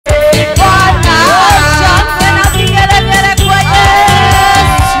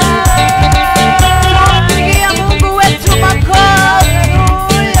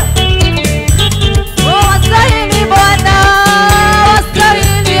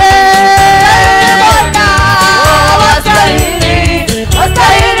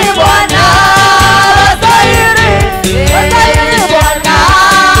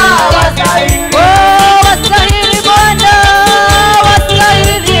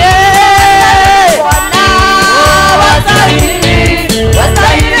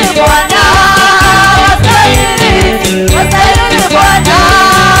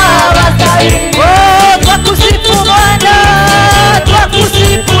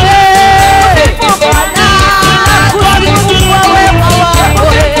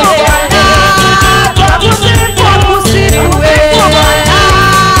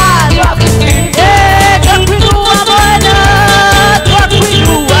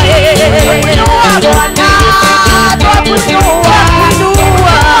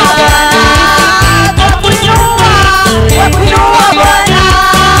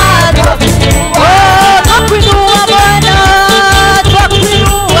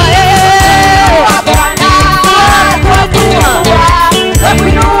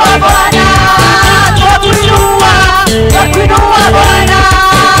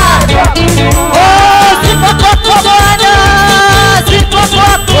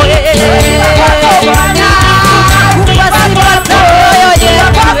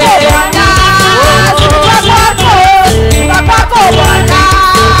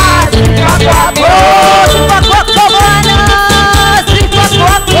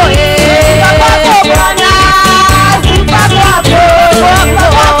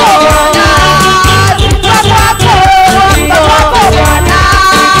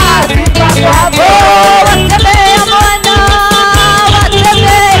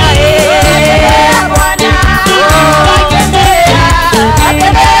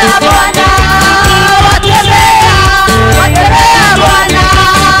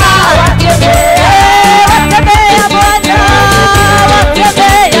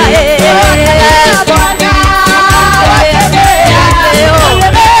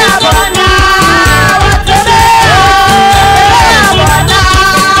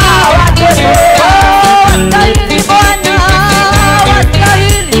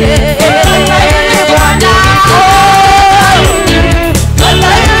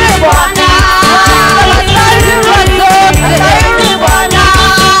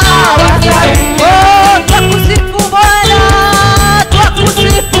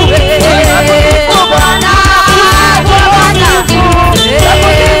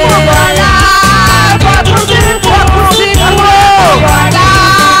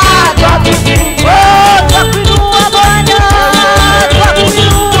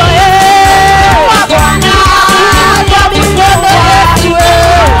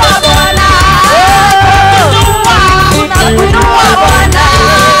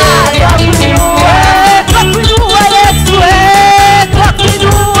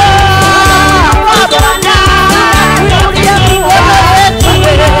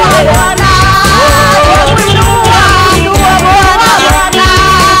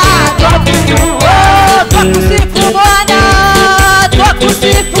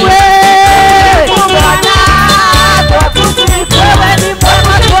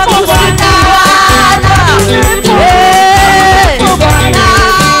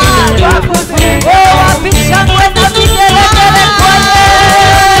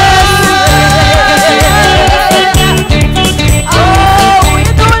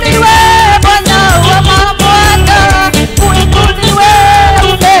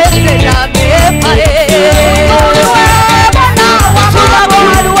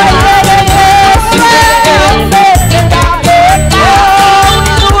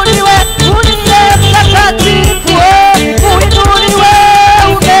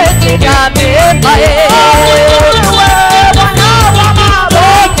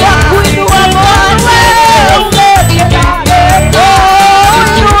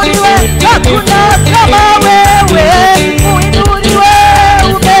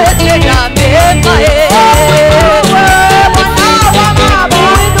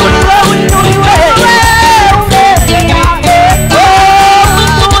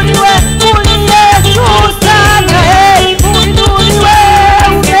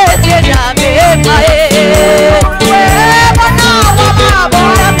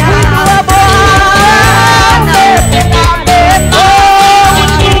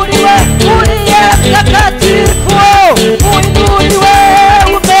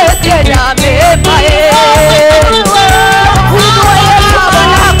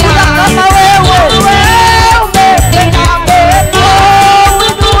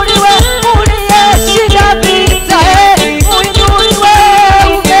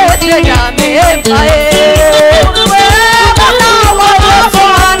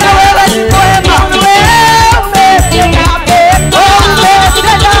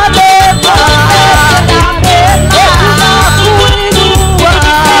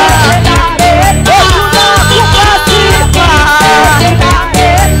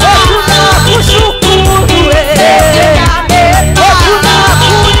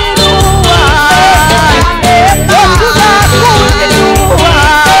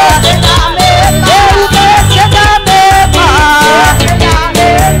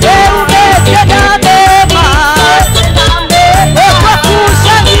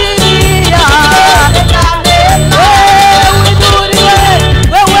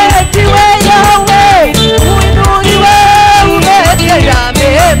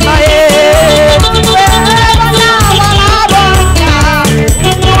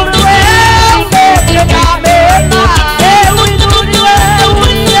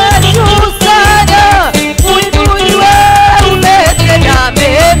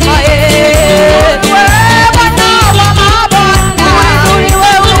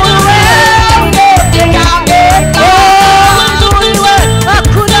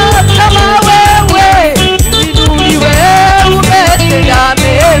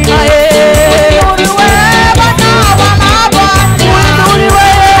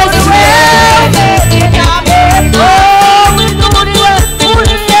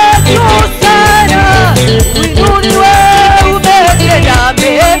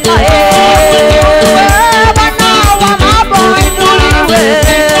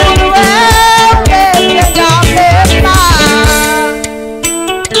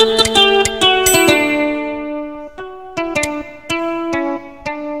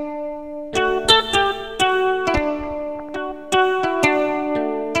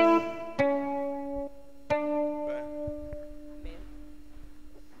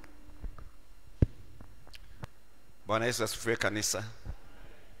Bwana Yesu asifiwe kanisa.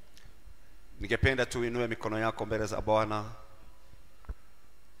 Ningependa tuinue mikono yako mbele za Bwana.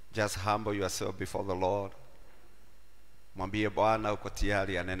 Just humble yourself before the Lord. Mwambie Bwana uko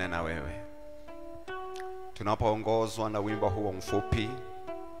tayari anene na wewe. Tunapoongozwa na wimbo huo mfupi,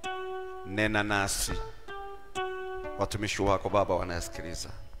 nena nasi. Watumishi wako Baba wanasikiliza.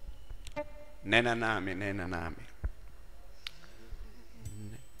 Nena nami, nena nami.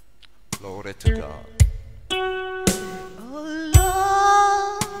 Glory to God. Oh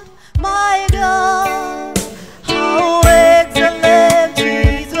Lord, my God, how excellent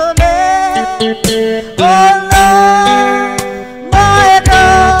is your name. Oh Lord, my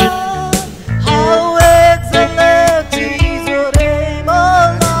God, how excellent is your name.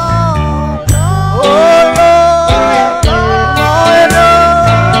 Oh Lord, oh Lord, my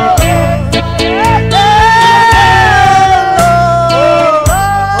Lord,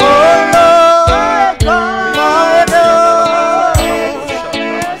 oh Lord,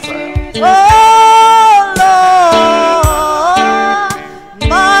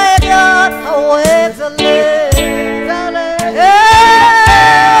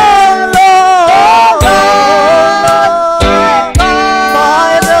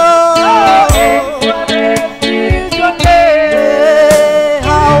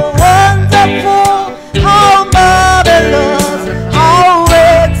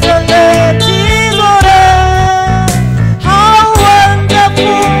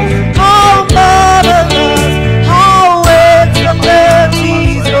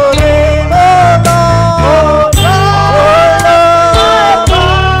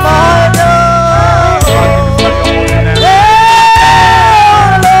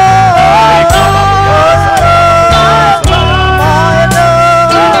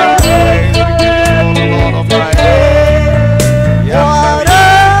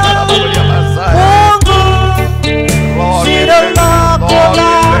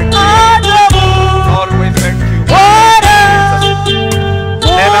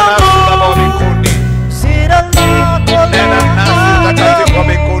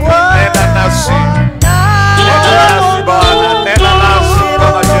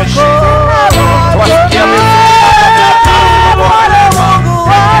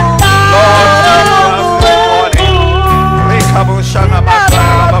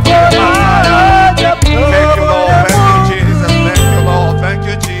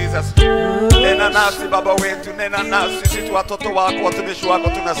 nasi Baba wetu, nena nasi sisi watoto wako, watumishi wako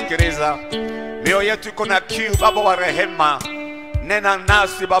tunasikiliza. Mioyo yetu iko na kiu Baba wa rehema. Nena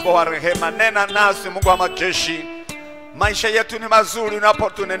nasi Baba wa rehema, nena nasi Mungu wa majeshi. Maisha yetu ni mazuri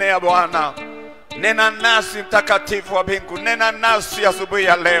unapotunenea Bwana. Nena nasi mtakatifu wa mbingu, nena nasi asubuhi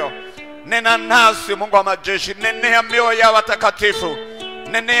ya leo. Nena nasi Mungu wa majeshi, nenea mioyo ya watakatifu.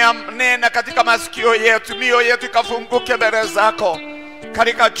 Nena katika masikio yetu, mioyo yetu ikafunguke mbele zako.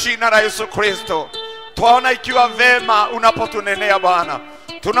 Katika jina la Yesu Kristo. Tuona ikiwa vema unapotunenea Bwana.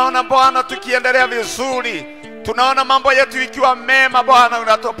 Tunaona Bwana tukiendelea vizuri. Tunaona mambo yetu ikiwa mema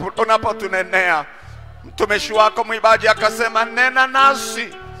Bwana unapotunenea. Mtumishi wako mwimbaji akasema nena nasi.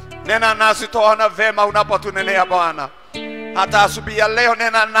 Nena nasi tuona vema unapotunenea Bwana. Hata asubuhi ya leo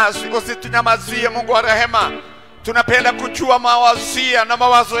nena nasi, usitunyamazie Mungu wa rehema. Tunapenda kujua mawazia na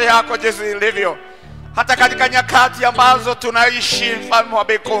mawazo yako jinsi ilivyo. Hata katika nyakati ambazo tunaishi mfalme wa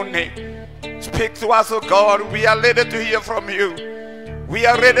mbinguni. Speak to us, O God. We are ready to hear from you. We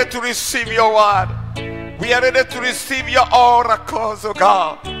are ready to receive your word. We are ready to receive your oracles, O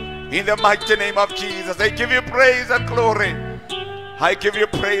God. In the mighty name of Jesus, I give you praise and glory. I give you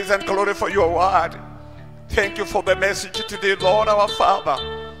praise and glory for your word. Thank you for the message today, Lord our Father.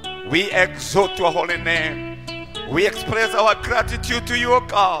 We exalt your holy name. We express our gratitude to you, O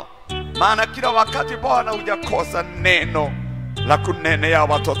God. Maana kila wakati Bwana hujakosa neno la kunenea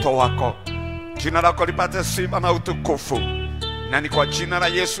watoto wako. Jina lako lipate sifa na utukufu. Na ni kwa jina la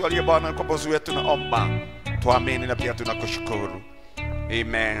Yesu aliye Bwana na mkombozi wetu tunaomba. Tuamini na pia tunakushukuru.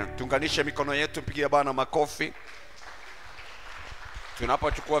 Amen. Tunganishe mikono yetu, pigie Bwana makofi.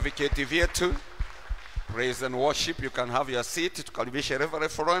 Tunapochukua viketi vyetu, praise and worship, you can have your seat. Tukaribishe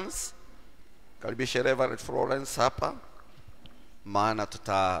Reverend Florence. Karibishe Reverend Florence hapa. Maana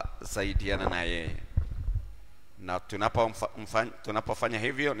tutasaidiana na yeye. Na tunapofanya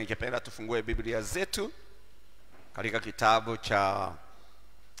hivyo, ningependa tufungue Biblia zetu katika kitabu cha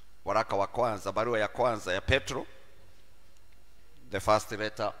waraka wa kwanza, barua ya kwanza ya Petro, the first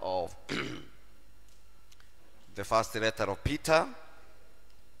letter of the first letter of Peter.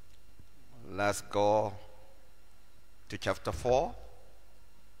 Let's go to chapter 4.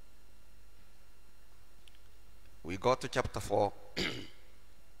 We go to chapter 4.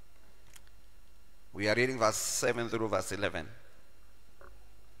 We are reading verse 7 through verse 11.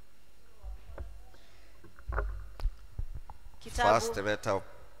 First letter of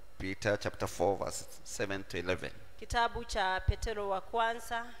Peter, chapter 4, verse 7 to 11. Kitabu cha Petro wa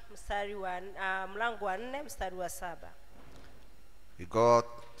kwanza, mlango wa 4, mstari wa 7. We go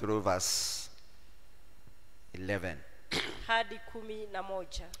through verse 11. Hadi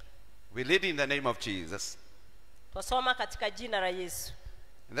 11. We read in the name of Jesus. Tusoma katika jina la Yesu.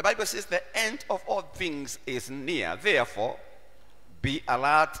 And the Bible says the end of all things is near. Therefore, be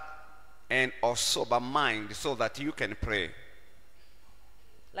alert and of sober mind so that you can pray.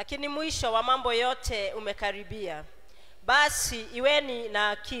 Lakini mwisho wa mambo yote umekaribia. Basi iweni na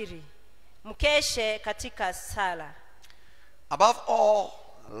akili, mkeshe katika sala. Above all,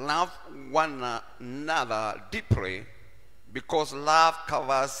 love one another deeply, because love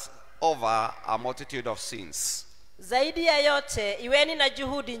covers over a multitude of sins. Zaidi ya yote iweni na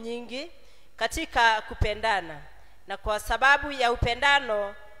juhudi nyingi katika kupendana, na kwa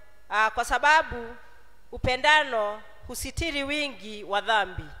sababu upendano husitiri wingi wa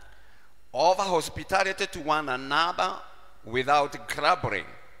dhambi. Offer hospitality to one another without grumbling.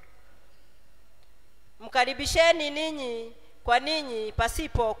 Mkaribisheni ninyi kwa ninyi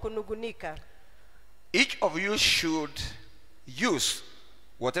pasipo kunugunika. Each of you should use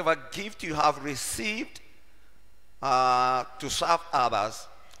whatever gift you have received to serve others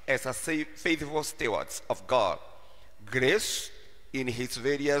as a faithful stewards of God, grace in his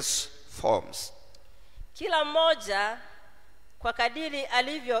various forms. Kila mmoja kwa kadiri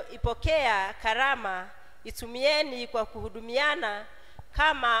alivyoipokea karama, itumieni kwa kuhudumiana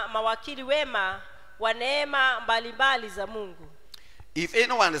kama mawakili wema wa neema mbalimbali za Mungu. If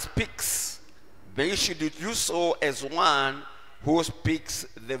anyone speaks, they should do so as one who speaks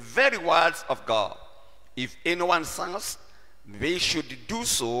the very words of God. If anyone sings, they should do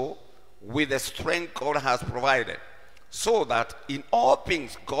so with the strength God has provided, so that in all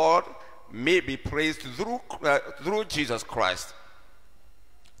things God may be praised through Jesus Christ.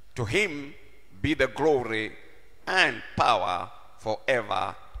 To him be the glory and power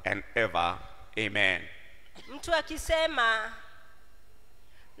forever and ever. Amen. Mtu akisema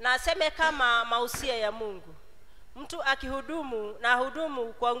na aseme kama mausia ya Mungu. Mtu akihudumu na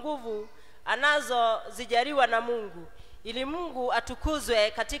hudumu kwa nguvu anazozijaliwa na Mungu, ili Mungu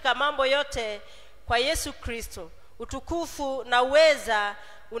atukuzwe katika mambo yote kwa Yesu Kristo. utukufu na uweza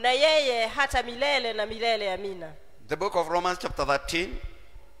una yeye hata milele na milele. Amina. The book of Romans chapter 13.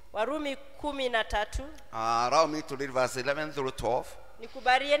 Warumi 13. Allow me to read verse 11 through 12.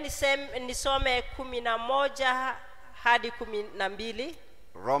 Nikubalie nisome 11 hadi 12.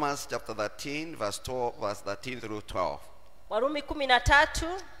 Romans chapter 13 verse 12, verse 13 through 12. Warumi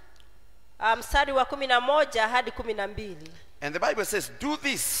 13 mstari wa 11 hadi 12. And the Bible says, do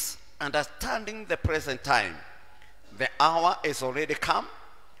this, understanding the present time. The hour is already come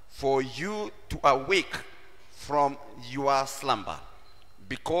for you to awake from your slumber,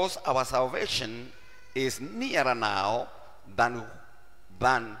 because our salvation is nearer now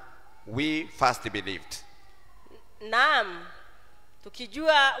than we first believed. Naam,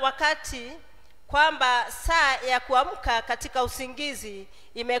 tukijua wakati kwamba saa ya kuamka katika usingizi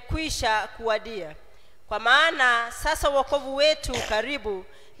imekwisha kuwadia. Kwa maana sasa wokovu wetu karibu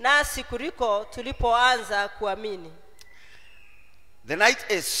nasi kuliko tulipoanza kuamini. The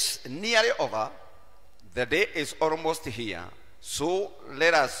night is nearly over, the day is almost here. So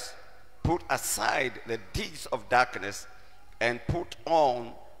let us put aside the deeds of darkness and put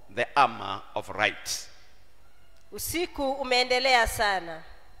on the armor of right. Usiku umeendelea sana,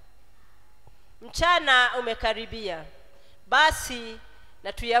 mchana umekaribia. Basi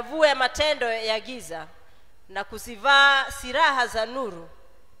na tuyavue matendo ya giza na kuzivaa silaha za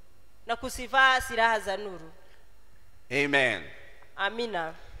nuru. Amen.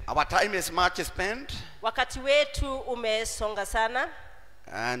 Amina. Our time is much spent, Wakati wetu umesonga sana,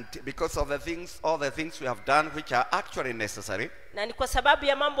 and because of all the things we have done which are actually necessary, na ni kwa sababu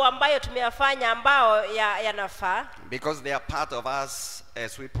ya mambo ambayo tumeyafanya ambao yanafaa, because they are part of us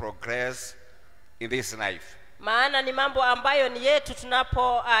as we progress in this life. maana ni mambo ambayo ni yetu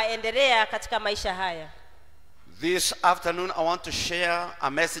tunapoendelea katika maisha haya. This afternoon I want to share a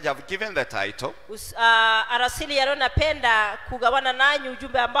message. I've given the title, Arasili ya leo napenda kugawana nanyi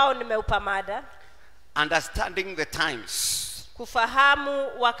ujumbe ambao nimeupa mada, understanding the times.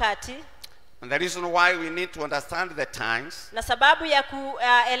 kufahamu wakati. And the reason why we need to understand the times, Na sababu ya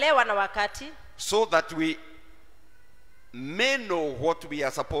kuelewa na wakati, so that we may know what we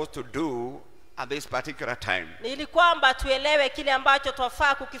are supposed to do at this particular time. ni ili kwamba tuelewe kile ambacho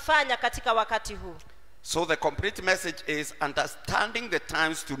twafaa kukifanya katika wakati huu. So the complete message is understanding the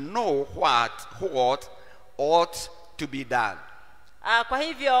times to know what ought to be done. Kwa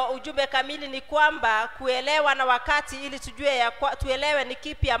hivyo ujumbe kamili ni kwamba kuelewa na wakati, ili tujue tuelewe ni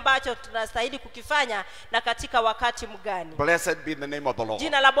kipi ambacho tunastahili kukifanya na katika wakati mgani. Blessed be the name of the Lord.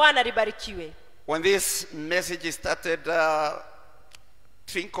 Jina la Bwana libarikiwe. When this message started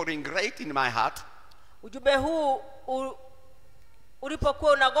twinkling right in my heart, ujumbe huu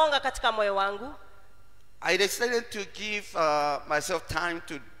ulipokuwa unagonga katika moyo wangu, I decided to give myself time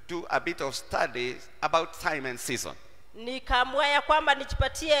to do a bit of study about time and season. Nikaamua ya kwamba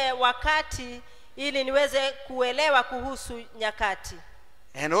nijipatie wakati ili niweze kuelewa kuhusu nyakati.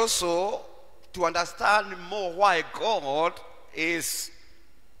 And also to understand more why God is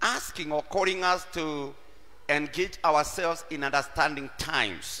asking or calling us to engage ourselves in understanding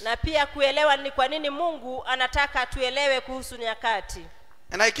times. Na pia kuelewa ni kwa nini Mungu anataka tuelewe kuhusu nyakati.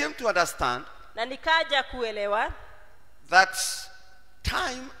 And I came to understand Na nikaja kuelewa that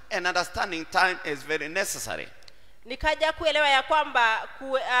time and understanding time is very necessary. Nikaja kuelewa ya kwamba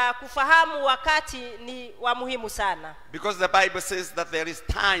kufahamu wakati ni wa muhimu sana. Because the Bible says that there is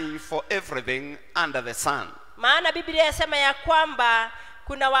time for everything under the sun. Maana Biblia inasema ya kwamba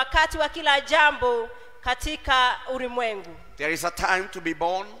kuna wakati wa kila jambo katika ulimwengu. There is a time to be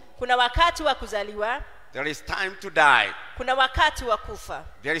born. Kuna wakati wa kuzaliwa. There is time to die. Kuna wakati wa kufa.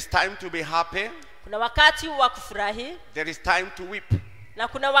 There is time to be happy. Kuna wakati wa kufurahi. There is time to weep. Na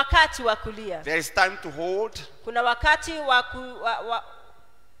kuna wakati wa kulia. There is time to hold. Kuna wakati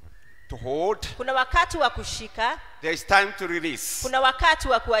to hold. Kuna wakati wa kushika. There is time to release. Kuna wakati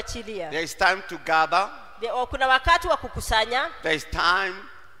wa kuachilia. There is time to gather. Kuna wakati wa kukusanya. There is time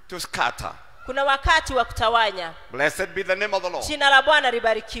to scatter. Kuna wakati wa kutawanya. Blessed be the name of the Lord. Jina la Bwana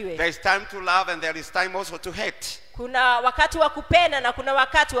libarikiwe. There is time to love and there is time also to hate. Kuna wakati wa kupenda na kuna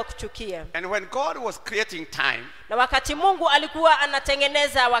wakati wa kuchukia. And when God was creating time, na wakati Mungu alikuwa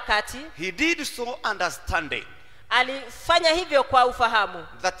anatengeneza wakati, he did so understanding. Alifanya hivyo kwa ufahamu.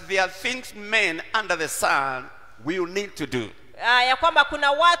 That there are things men under the sun will need to do. Ya kwamba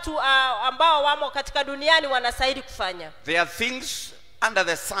kuna watu ambao wamo katika duniani wanastahili kufanya. There are things under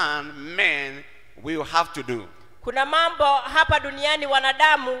the sun men will have to do. Kuna mambo hapa duniani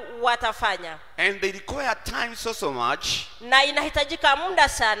wanadamu watafanya. And they require time so much. Na inahitajika muda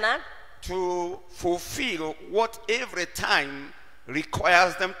sana to fulfill what every time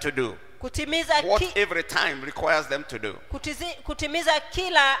requires them to do. kutimiza what every time requires them to do. kutimiza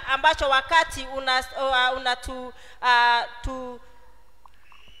kila ambacho wakati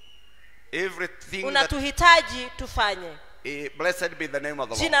Everything unatuhitaji tufanye. Blessed be the name of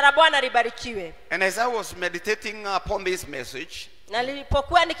the Jina Lord. la Bwana libarikiwe. And as I was meditating upon this message, Na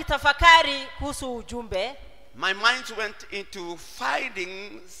nilipokuwa nikitafakari kuhusu ujumbe, my mind went into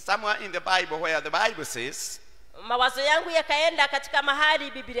finding somewhere in the Bible where the Bible says mawazo yangu yakaenda katika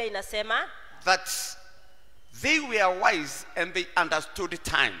mahali Biblia inasema that they were wise and they understood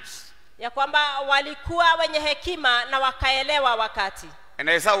times. ya kwamba walikuwa wenye hekima na wakaelewa wakati. And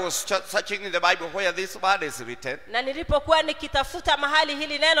as I was searching in the Bible where this word is written, Na nilipokuwa nikitafuta mahali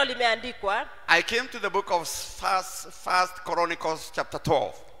hili neno limeandikwa, I came to the book of First Chronicles chapter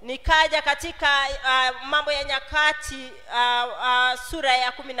 12. nikaja katika mambo ya nyakati sura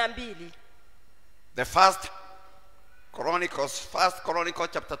ya 12. The First Chronicles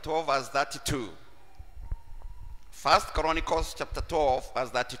chapter 12 verse 32. First Chronicles chapter 12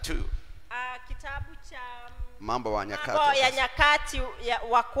 verse 32. Kitabu cha Mambo ya nyakati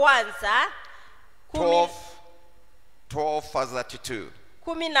wa kwanza 12 verse 32.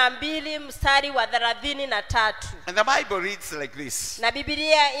 12 mstari wa 33. And the Bible reads like this. Na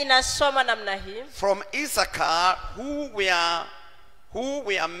Biblia inasoma namna hii. From Issachar, who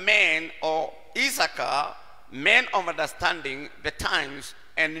were men, or Issachar, men of understanding the times,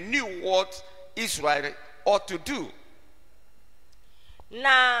 and knew what Israel ought to do.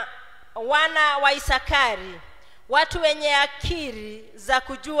 Na wana wa Isakari, watu wenye akili za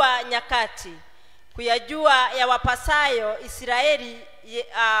kujua nyakati, kuyajua ya wapasayo Israeli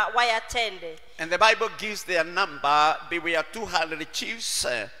wayatende. And the Bible gives their number. They were 200 chiefs,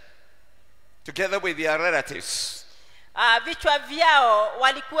 together with their relatives. Vichwa vyao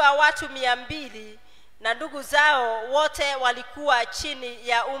walikuwa watu 200 na ndugu zao wote walikuwa chini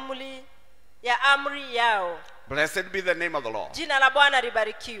ya amri yao. Blessed be the name of the Lord. Jina la Bwana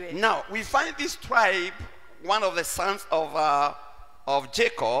libarikiwe. Now we find this tribe, one of the sons of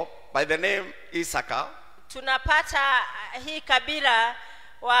Jacob, by the name Issachar. Tunapata hii kabila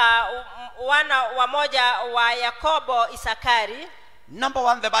wana wa moja wa Yakobo, Isakari. Number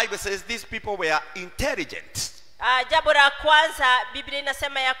one, the Bible says these people were intelligent. Jambo la kwanza Biblia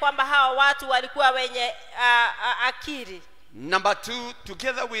inasema ya kwamba hawa watu walikuwa wenye akili. Number two,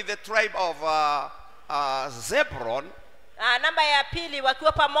 together with the tribe of Zebulun, namba ya pili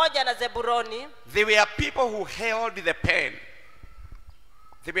wakiwa pamoja na Zebuloni, they were people who held the pen.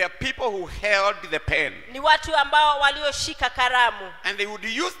 They were people who held the pen. Ni watu ambao walioshika karamu. And they would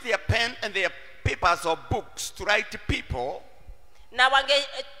use their pen and their papers or books to write to people. Na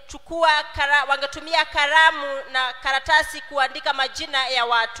wangetumia karamu na karatasi kuandika majina ya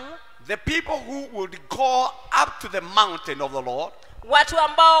watu. The people who would go up to the mountain of the Lord. Watu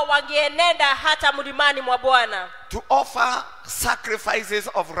ambao wangeenenda hata mlimani mwa Bwana. To offer sacrifices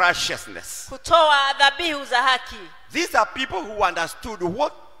of righteousness. Kutoa dhabihu za haki. These are people who understood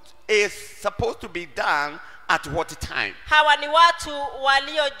what is supposed to be done at what time. Hawa ni watu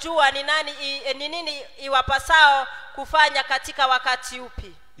waliojua ni nini iwapasao kufanya katika wakati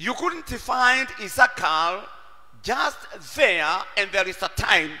upi. You couldn't find Issachar just there and there is a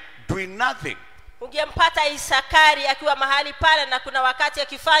time doing nothing. Ungempata Isakari akiwa mahali pale na kuna wakati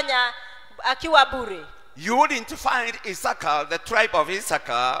akifanya akiwa bure. You wouldn't find Issachar, the tribe of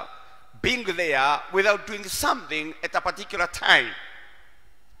Issachar, being there without doing something at a particular time.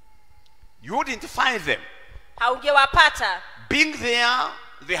 You wouldn't find them. Haungewapata. Being there,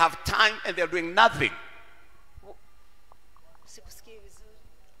 they have time and they're doing nothing.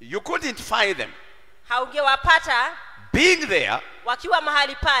 You couldn't find them. Haungewapata. Being there, wakiwa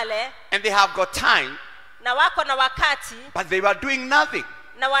mahali pale, and they have got time, na wako na wakati, but they were doing nothing.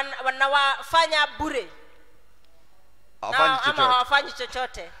 Na wanafanya bure. Ama hawafanyi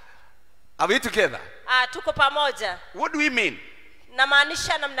chochote. Are we together? Tuko pamoja. What do we mean?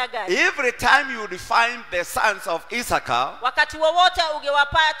 Namaanisha namna gani? Every time you would find the sons of Issachar, wakati wowote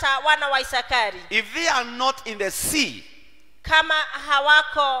ungewapata wana wa Isakari, if they are not in the sea, kama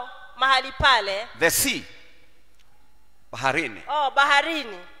hawako mahali pale, the sea, baharini,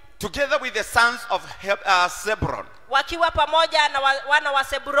 baharini, together with the sons of Zebulun, wakiwa pamoja na wana wa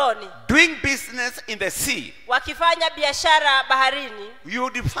Zebuloni, doing business in the sea, wakifanya biashara baharini, you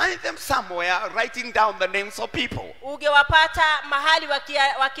would find them somewhere writing down the names of people. Ungewapata mahali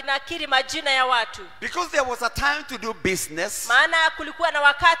wakinakiri majina ya watu. Because there was a time to do business. Maana kulikuwa na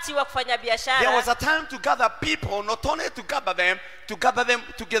wakati wa kufanya biashara. There was a time to gather people, not only to gather them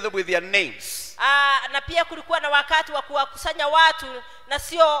together with their names. Na pia kulikuwa na wakati wa kuwakusanya watu, na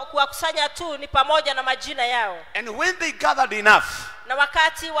sio kuwakusanya tu, ni pamoja na majina yao. And when they gathered enough, Na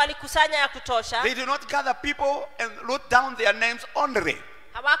wakati walikusanya ya kutosha, they did not gather people and wrote down their names only.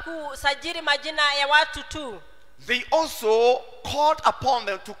 hawakusajili majina ya watu tu. They also called upon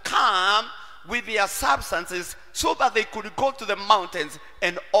them to come with their substances so that they could go to the mountains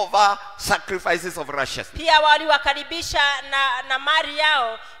and offer sacrifices of righteousness. Pia waliwakaribisha na mali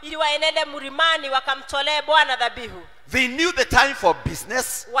yao ili waenende mlimani wakamtolee Bwana dhabihu. They knew the time for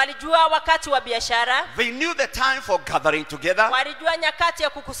business. Walijua wakati wa biashara. They knew the time for gathering together. Walijua nyakati ya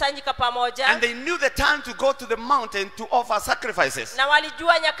kukusanyika pamoja. And they knew the time to go to the mountain to offer sacrifices. Na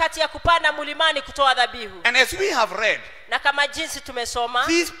walijua nyakati ya kupanda mlimani kutoa dhabihu. And as we have read, na kama jinsi tumesoma,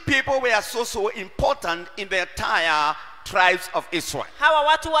 these people were so important in the entire tribes of Israel. Hawa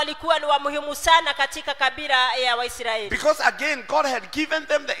watu walikuwa ni wa muhimu sana katika kabila ya Waisraeli. Because again, God had given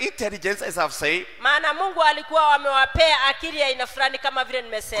them the intelligence, as I've said. Maana Mungu alikuwa amewapea akili ya aina fulani kama vile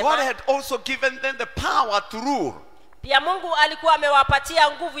nimesema. God had also given them the power to rule. Pia Mungu alikuwa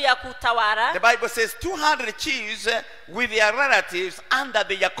amewapatia nguvu ya kutawala. The Bible says 200 chiefs with their relatives under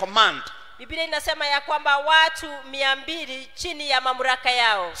their command. Biblia inasema ya kwamba watu 200 chini ya mamlaka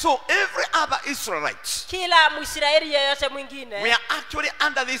yao. So every other Israelite, kila Mwisraeli yeyote mwingine, we are actually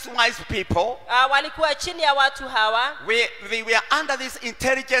under these wise people. Walikuwa chini ya watu hawa. They were under these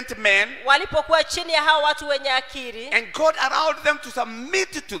intelligent men. Walipokuwa chini ya hawa watu wenye akili. And God allowed them to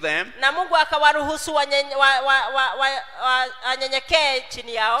submit to them. Na Mungu akawaruhusu wanyenyekee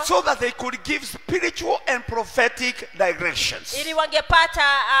chini yao. So that they could give spiritual and prophetic directions. Ili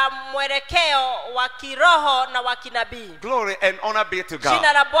wangepata mwelekeo wa kiroho na wa kinabii. Glory and honor be to God.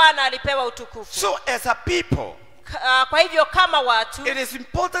 Jina la Bwana alipewa utukufu. So as a people, kwa hivyo kama watu, it is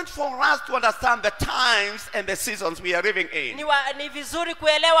important for us to understand the times and the seasons we are living in. Ni vizuri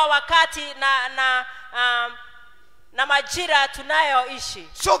kuelewa wakati na majira tunayoishi.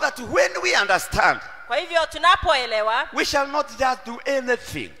 So that when we understand, kwa hivyo tunapoelewa, we shall not just do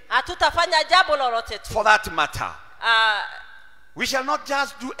anything. Hatutafanya jambo lolote tu. For that matter. We shall not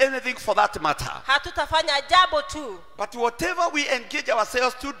just do anything for that matter. Hatutafanya jambo tu. But whatever we engage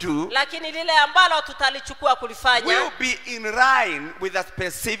ourselves to do, lakini lile ambalo tutalichukua kulifanya, will be in line with a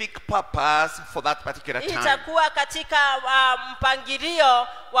specific purpose for that particular time. Itakuwa katika mpangilio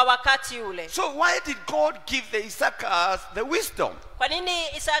wa wakati ule. So why did God give the Issachars the wisdom? Kwa nini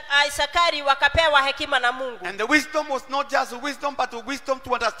Isakari wakapewa hekima na Mungu? And the wisdom was not just wisdom, but wisdom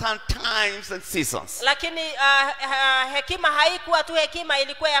to understand times and seasons. Lakini hekima haikuwa tu hekima,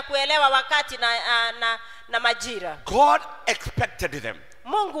 ilikuwa ya kuelewa wakati na majira. God expected them.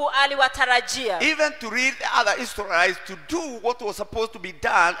 Mungu aliwatarajia. Even to lead the other Israelites to do what was supposed to be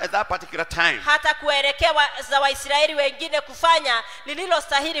done at that particular time. Hata kuelekea za Waisraeli wengine kufanya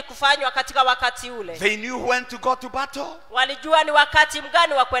lililostahili kufanywa katika wakati ule. They knew when to go to battle. Walijua ni wakati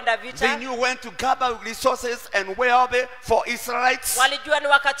mgani wa kwenda vita. They knew when to gather resources and wealth for Israelites. Walijua ni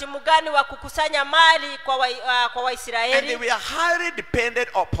wakati mgani wa kukusanya mali kwa Waisraeli. And they were highly dependent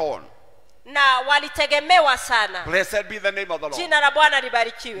upon. Na walitegemewa sana. Blessed be the name of the Lord. Jina la Bwana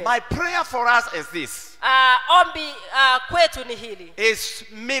libarikiwe. My prayer for us is this. Ombi kwetu ni hili. Is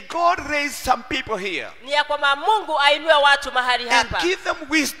may God raise some people here. Ni ya kwamba Mungu ainue watu mahali hapa. And give them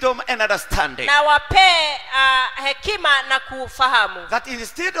wisdom and understanding. Na wape hekima na kufahamu. That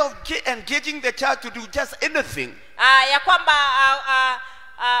instead of engaging the church to do just anything. Ya kwamba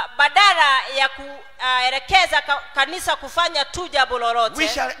badala ya kuelekeza kanisa kufanya tu jambo lolote, we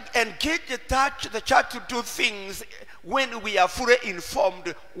shall engage the church to do things when we are fully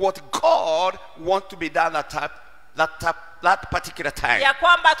informed what God wants to be done at that particular time. Ya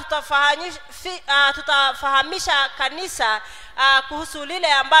kwamba tutafahamisha kanisa kuhusu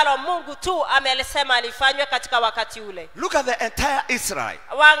lile ambalo Mungu tu amelisema alifanywe katika wakati ule. Look at the entire Israel.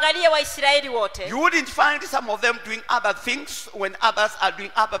 Waangalie Waisraeli wote. You wouldn't find some of them doing other things when others are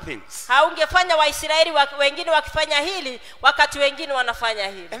doing other things. Haungefanya Waisraeli wengine wakifanya hili wakati wengine wanafanya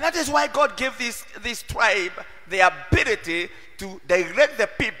hili. And that is why God gave this tribe the ability to direct the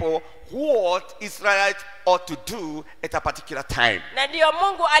people what Israelites ought to do at a particular time. Na ndio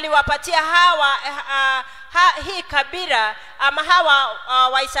Mungu aliwapatia hawa hii kabila ama hawa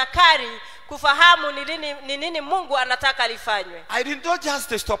Waisakari kufahamu ni nini Mungu anataka lifanywe. I did not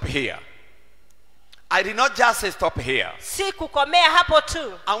just stop here. Si kukomea hapo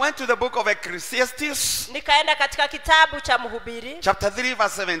tu. I went to the book of Ecclesiastes. Nikaenda katika kitabu cha Mhubiri. Chapter 3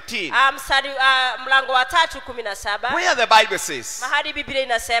 verse 17. Mlango wa 3:17. Where the Bible says. Mahali Biblia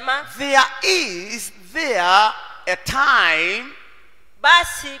inasema. There is a time.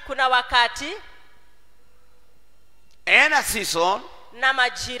 Basi kuna wakati. And a season. Na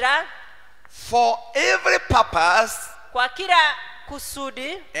majira. for every purpose kwa kila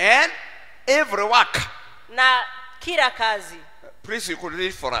kusudi and every work. na kila kazi. Please, you could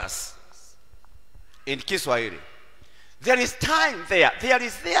read for us in Kiswahili. There is time there. There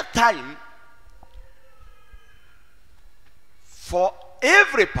is their time for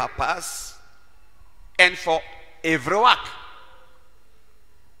every purpose and for every work.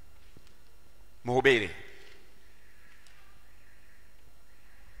 Mhubiri.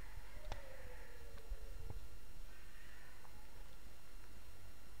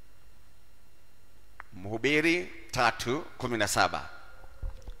 Mhubiri 3:17.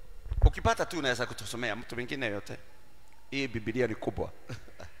 Ukipata tu unaweza kutusomea, mtu mwingine yote. Hii Biblia ni kubwa.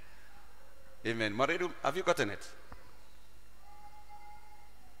 Amen. Maridu, have you gotten it?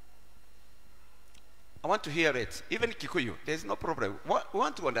 I want to hear it. Even Kikuyu, there's no problem. We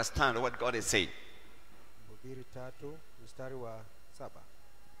want to understand what God is saying. Mhubiri 3:7.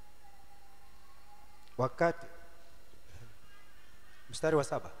 Wakati mstari wa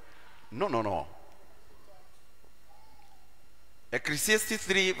 7. No. Ecclesiastes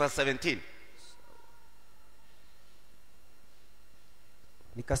 3:17.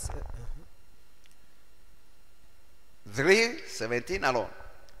 Nikasema 3:17 alone.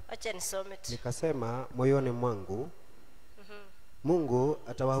 Acha nisome tu. Nikasema moyoni mwangu, Mungu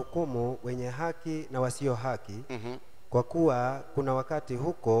atawahukumu wenye haki na wasio haki, kwa kuwa kuna wakati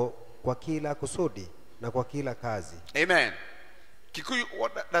huko kwa kila kusudi na kwa kila kazi. Amen. Kikuyu,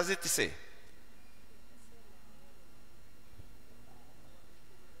 what does it say?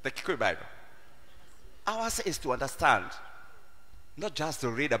 The Kikuyu Bible. Ours is to understand, not just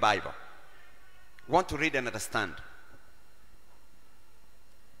to read a Bible. We want to read and understand.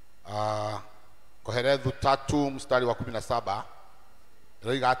 Koherethu 3:17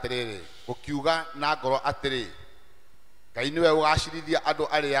 roiga atiriri ukiuga na ngoro atiri Ngai niwe ugacirithia andu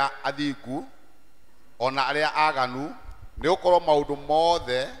aria athingu ona aria aganu ni ukorwo maundu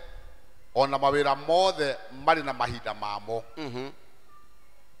mothe ona mawira mothe mari na mahinda mamo.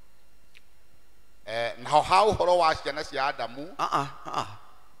 Na hau horo wa ciana cia Adamu.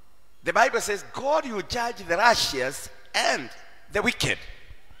 The Bible says God will judge the righteous and the wicked.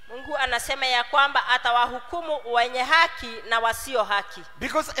 Mungu anasema ya kwamba atawahukumu wenye haki na wasio haki.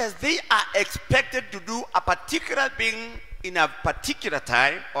 Because as they are expected to do a particular thing in a particular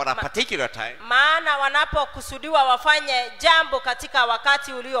time or a particular time, maana wanapokusudiwa wafanye jambo katika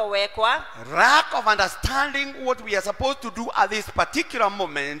wakati uliowekwa, lack of understanding what we are supposed to do at this particular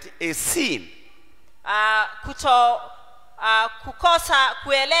moment is sin. Kukosa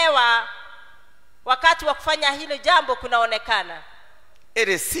kuelewa wakati wa kufanya hilo jambo kunaonekana. It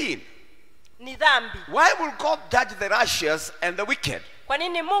is sin. Ni dhambi. Why will God judge the righteous and the wicked? Kwa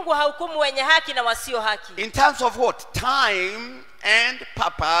nini Mungu hahukumu wenye haki na wasio haki? In terms of what? Time and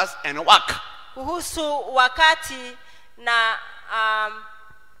purpose and work. Kuhusu wakati na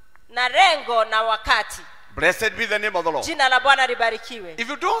lengo na wakati. Blessed be the name of the Lord. Jina la Bwana libarikiwe. If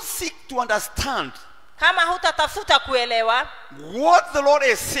you don't seek to understand, kama hutatafuta kuelewa what the Lord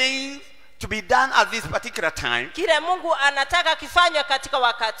is saying to be done at this particular time, kile Mungu anataka kifanywe katika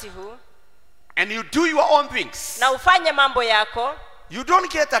wakati huu, and you do your own things, na ufanye mambo yako, you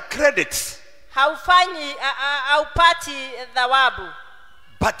don't get a credit, haupati thawabu,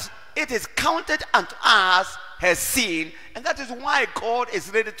 but it is counted unto us as sin, and that is why God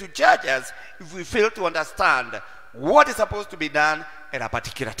is ready to judge us if we fail to understand what is supposed to be done at a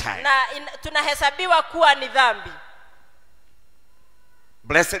particular time. Na tunahesabiwa kuwa ni dhambi.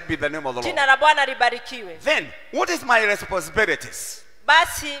 Blessed be the name of the Lord. Jina la Bwana libarikiwe. Then, what is my responsibilities?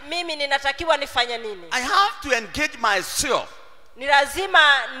 Basi mimi ninatakiwa nifanye nini? I have to engage myself. Ni lazima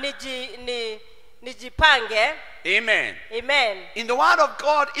nijipange. Amen. Amen. In the word of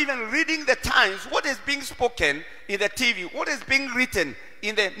God, even reading the times, what is being spoken in the TV, what is being written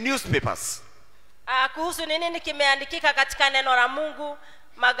in the newspapers. Kuhusu nini kimeandikika katika neno la Mungu,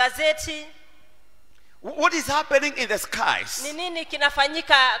 magazeti. What is happening in the skies? Ni nini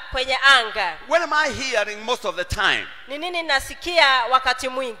kinafanyika kwenye anga? What am I hearing most of the time? Ni nini nasikia wakati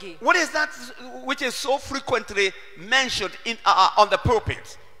mwingi? What is that which is so frequently mentioned on the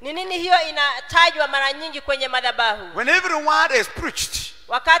pulpit? Ni nini hiyo inatajwa mara nyingi kwenye madhabahu? When every word is preached,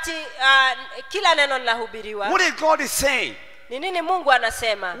 wakati kila neno linahubiriwa, what is God is saying? Ni nini Mungu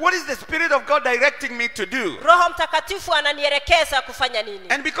anasema? What is the Spirit of God directing me to do? Roho Mtakatifu ananielekeza kufanya nini?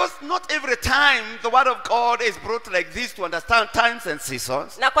 And because not every time the word of God is brought like this to understand times and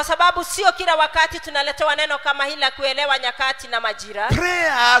seasons, na kwa sababu sio kila wakati tunaletewa neno kama hili la kuelewa nyakati na majira,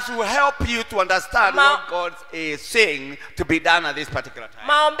 prayers will help you to understand what God is saying to be done at this particular time.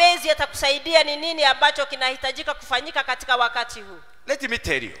 Maombezi yatakusaidia ni nini ambacho kinahitajika kufanyika katika wakati huu. Let me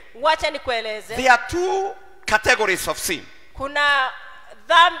tell you. Wacha nikueleze. There are two categories of sin. Kuna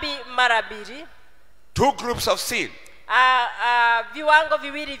dhambi mara mbili. Two groups of sin. Viwango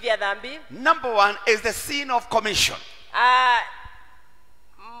viwili vya dhambi. Number one is the sin of commission.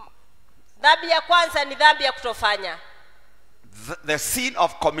 Dhambi ya kwanza ni dhambi ya kutofanya. The sin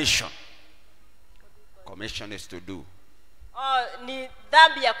of commission. Commission is to do. Ni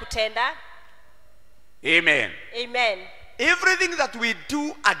dhambi ya kutenda. Amen. Amen. Everything that we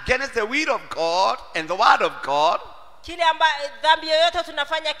do against the will of God and the word of God, dhambi yoyote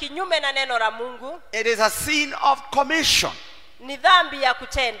tunafanya kinyume na neno la Mungu, it is a sin of commission. Ni dhambi ya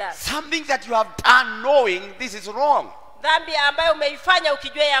kutenda. Something that you have done knowing this is wrong. Dhambi ambayo umeifanya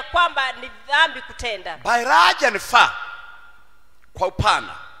ukijua ya kwamba ni dhambi kutenda. By large and far, kwa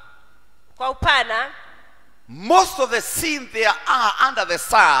upana, most of the sins there are under the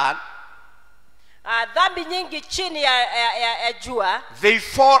sun, dhambi nyingi chini ya jua, they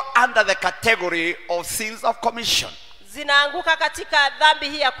fall under the category of sins of commission. Zinaanguka katika dhambi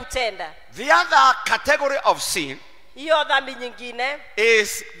hii ya kutenda. The other category of sin, hiyo dhambi nyingine,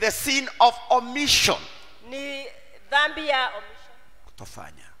 is the sin of omission. Ni dhambi ya omission.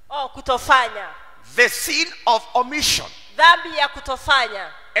 Kutofanya. Kutofanya. The sin of omission. Dhambi ya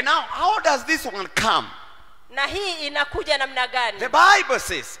kutofanya. And now, how does this one come? Na hii inakuja namna gani? The Bible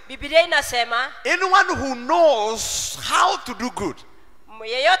says, Biblia inasema, anyone who knows how to do good,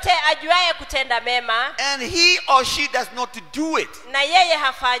 yeyote ajuaye kutenda mema, and he or she does not do it, na yeye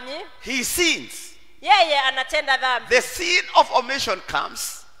hafanyi, he sins. Yeye anatenda dhambi. The sin of omission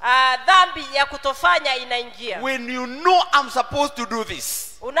comes dhambi ya kutofanya inaingia when you know I'm supposed to do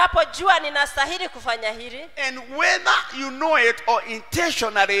this, unapojua ninastahili kufanya hili, and whether you know it or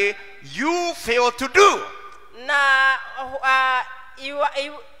intentionally you fail to do. Na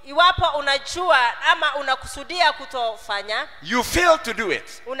iwapo unajua ama unakusudia kutofanya, you fail to do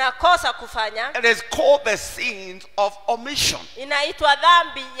it, unakosa kufanya, it is called the sin of omission. Inaitwa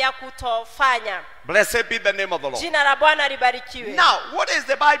dhambi ya kutofanya. Blessed be the name of the Lord. Jina la Bwana libarikiwe. Now, what is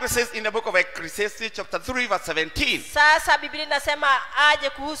the Bible says in the book of Ecclesiastes chapter 3 verse 17? Sasa Biblia inasema aje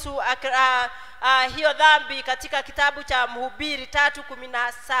kuhusu hiyo dhambi katika kitabu cha Mhubiri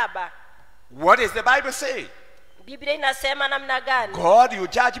 3:17. What is the Bible saying? Biblia inasema namna gani? God, you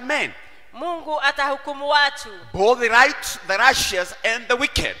judge men, Mungu atahukumu watu, both the right, the righteous and the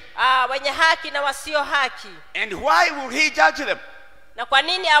wicked. Wenye haki na wasio haki. And why will he judge them? Na kwa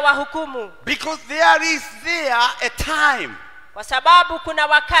nini awahukumu? Because there is a time, kwa sababu kuna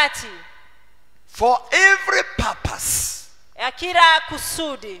wakati, for every purpose, ya kila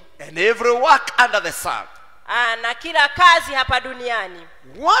kusudi, and every work under the sun. Na kila kazi hapa duniani.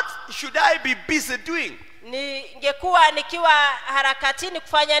 What should I be busy doing? Ningekuwa nikiwa harakatini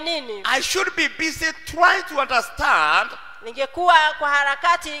kufanya nini? I should be busy trying to understand, ningekuwa kwa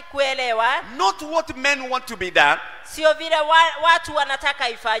harakati kuelewa, not what men want to be done, sio vile watu wanataka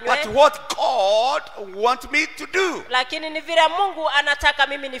ifanywe, but what God wants me to do. Lakini ni vile Mungu anataka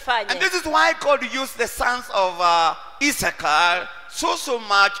mimi nifanye. And this is why God used the sons of Issachar so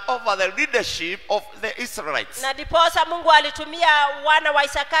much over the leadership of the Israelites. Na diposa Mungu alitumia wana wa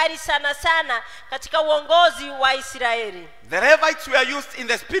Isakari sana katika uongozi wa Israeli. The Levites were used in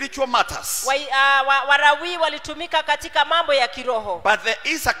the spiritual matters, Warawi walitumika katika mambo ya kiroho, but the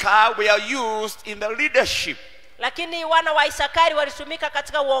Issachar were used in the leadership, lakini wana wa Isakari walitumika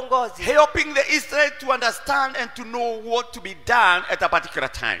katika uongozi, helping the Israelites to understand and to know what to be done at a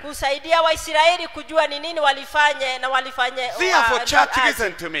particular time. kusaidia Waisraeli kujua ni nini walifanye na walifanye. Therefore, church,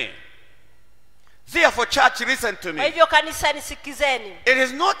 listen to me. Therefore, church, listen to Kwa me. hivyo kanisa nisikizeni. It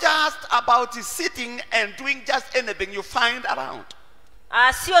is not just about sitting and doing just anything you find around.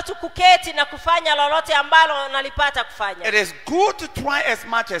 Sio tu kuketi na kufanya lolote ambalo nalipata kufanya. It is good to try as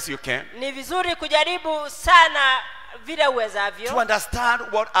much as you can Ni vizuri kujaribu sana vile to uwezavyo, understand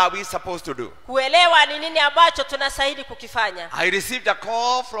what are we supposed to do. kuelewa ni nini ambacho tunastahili kukifanya. I received a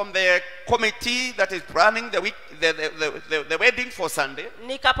call from the committee that is planning the wedding for Sunday,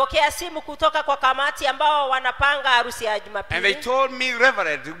 Nikapokea simu kutoka kwa kamati ambao wanapanga harusi ya and they Jumapili, told me,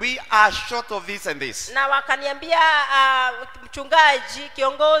 Reverend, we are short of this and this. na wakaniambia mchungaji,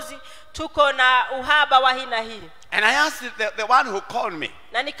 kiongozi, tuko na uhaba wa hii na hii. And I asked the one who called me,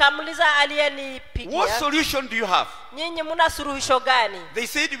 Na nikamuuliza what aliyenipigia, solution do you have? nyinyi mna suluhisho gani? They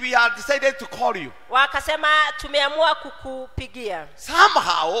said, we have decided to call you. Wakasema tumeamua kukupigia.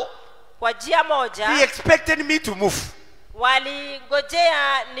 Somehow, Kwa njia moja they expected me to move.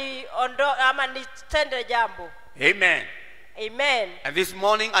 walingojea nitende jambo. Amen. Amen. And this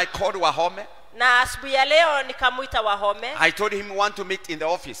morning I called Wahome. Na asubuhi ya leo nikamuita Wahome. I told him we want to meet in the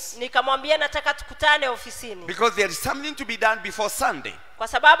office. Nikamwambia nataka tukutane ofisini. Because there is something to be done before Sunday. Kwa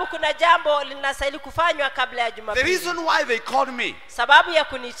sababu kuna jambo linastahili kufanywa kabla ya The Jumapili. reason why they called me Sababu ya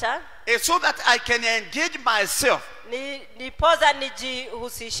kuniita is so that I can engage myself. nipoza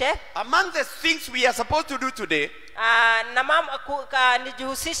nijihusishe. Among the things we are supposed to do today, na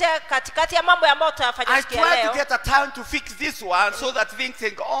nijihusishe katikati ya mambo ambayo tutafanya I siku ya try to leo. get a time to fix this one so that things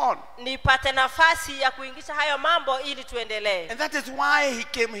can go on. Nipate nafasi ya kuingisha hayo mambo ili tuendelee. And that is why he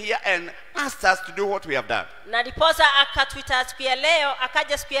came here and asked us to do what we have done. Na nipoza akatuita siku ya leo,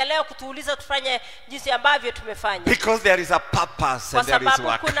 akaja siku ya leo kutuuliza tufanye jinsi ambavyo tumefanya. Because there is a purpose and there is Kwa sababu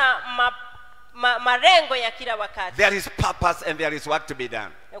work. kuna marengo ya kila wakati. There is purpose and there is work to be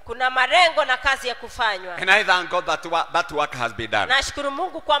done. Kuna marengo na kazi ya kufanywa. And I thank God that work has been done. Nashukuru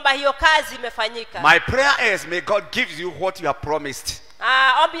Mungu kwamba hiyo kazi imefanyika. My prayer is may God give you what you have promised.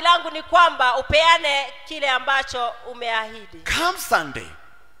 Ombi langu ni kwamba upeane kile ambacho umeahidi.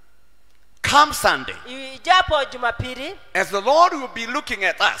 Come Sunday, Ijapo Jumapili, as the Lord will be looking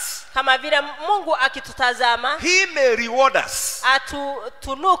at us, kama vile Mungu akitutazama, He may reward us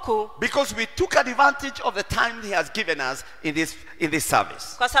atunuku, because we took advantage of the time He has given us in this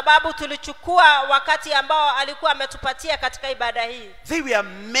service. kwa sababu tulichukua wakati ambao alikuwa ametupatia katika ibada hii. They were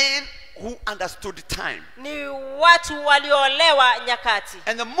men who understood time. Ni watu walioelewa nyakati.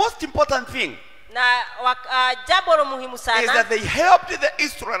 And the most important thing Na jambo muhimu is sana that they helped the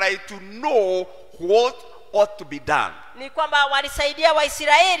Israelites to know what ought to be done. ni kwamba walisaidia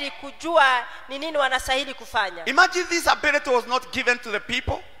Waisraeli kujua ni nini wanastahili kufanya. Imagine this ability was not given to the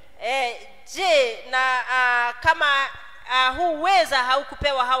people. Je, na kama huweza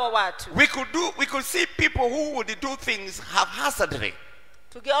haukupewa hawa watu. We could see people who would do things haphazardly.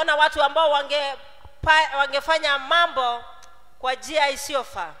 Tungeona watu ambao wangefanya mambo kwa njia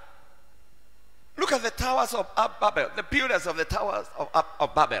isiyofaa. Look at the towers of Babel, the builders of the towers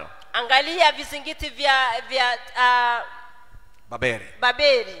of Babel. Angalia vizingiti vya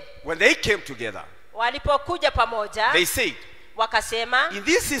Babeli. When they came together, walipokuja pamoja, they said, wakasema, in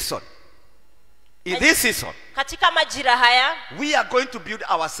this season, katika majira haya, we are going to build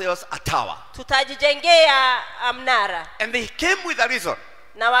ourselves a tower. Tutajijengea mnara. And they came with a reason.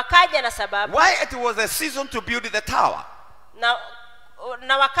 Na wakaja na sababu. Why it was a season to build the tower.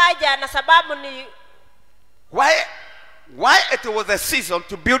 Na wakaja na sababu ni why it was a season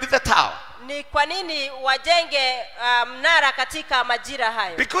to build the tower. Ni kwa nini wajenge mnara katika majira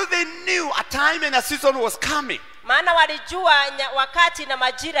hayo? Because they knew a time and a season was coming. Maana walijua wakati na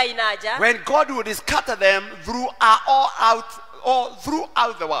majira inaja. When God would scatter them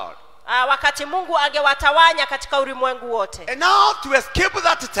throughout the world. Wakati Mungu angewatawanya katika ulimwengu wote. And now to escape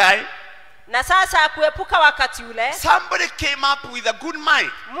that time, na sasa kuepuka wakati ule, somebody came up with a good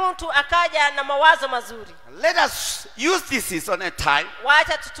mind. Mtu akaja na mawazo mazuri. Let us use this season and time.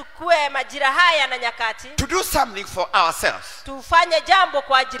 Wacha tutukue majira haya na nyakati. To do something for ourselves. Tufanye jambo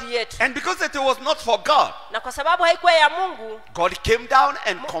kwa ajili yetu. And because it was not for God. Na kwa sababu haikuwa ya Mungu, God came down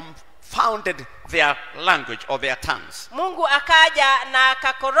and confounded their language or their tongues. Mungu akaja na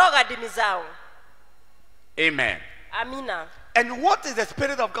akakoroga dini zao. Amen. Amina. And what is the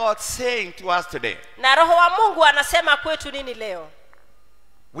Spirit of God saying to us today? Na Roho wa Mungu anasema kwetu nini leo?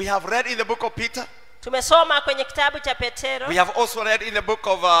 We have read in the book of Peter. Tumesoma kwenye kitabu cha Petero. We have also read in the book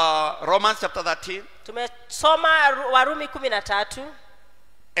of Romans chapter 13. Tumesoma Warumi 13.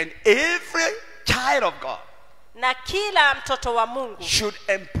 And every child of God na kila mtoto wa Mungu should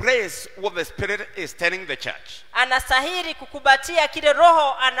embrace what the Spirit is telling the church. Anastahili kukubatia kile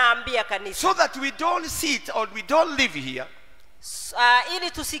Roho anaambia kanisa. So that we don't sit or we don't live here.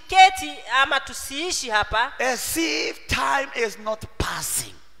 Ili tusiketi ama tusiishi hapa as if time is not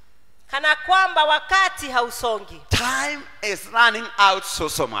passing. Kana kwamba wakati hausongi. Time is running out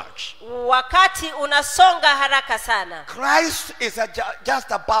so much. Wakati unasonga haraka sana. Christ is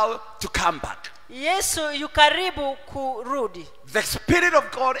just about to come back. Yesu yu karibu kurudi. The Spirit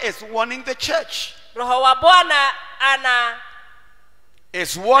of God is warning the church. Roho wa Bwana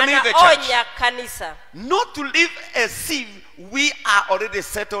is warning the church kanisa. Not to live as if we are already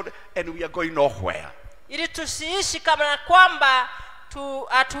settled and we are going nowhere. Ili tusiishi kama kwamba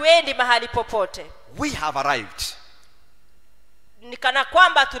hatuendi mahali popote. We have arrived. Ni kana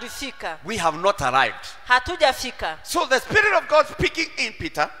kwamba tulifika. We have not arrived. Hatujafika. So the Spirit of God speaking in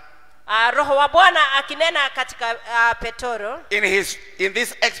Peter, Roho wa Bwana akinena katika Petro, in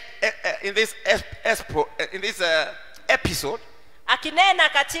this episode, akinena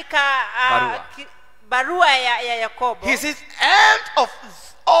katika barua ya Yakobo. He says, end of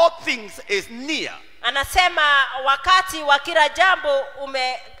all things is near. Anasema wakati wa kila jambo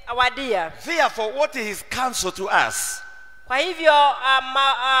umewadia. Therefore, what is his counsel to us? Kwa hivyo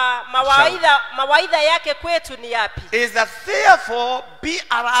mawaidha yake kwetu ni yapi? Is that therefore be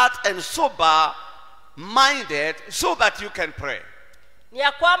alert and sober minded so that you can pray. Ni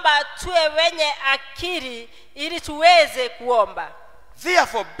ya kwamba tuwe wenye akili ili tuweze kuomba.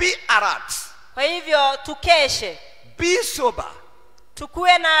 Therefore be alert. Kwa hivyo tukeshe. Be sober.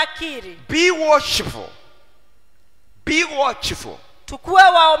 Tukuwe na akili. Be watchful. Be watchful. Tukuwe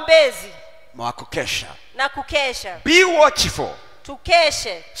waombezi. Mwakukesha. Na kukesha. Be watchful.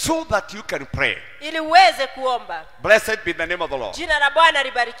 Tukeshe. So that you can pray. Ili uweze kuomba. Blessed be the name of the Lord. Jina la Bwana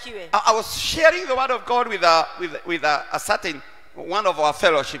libarikiwe. I was sharing the word of God with a certain one of our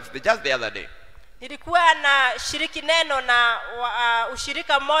fellowships just the other day. Nilikuwa na shiriki neno na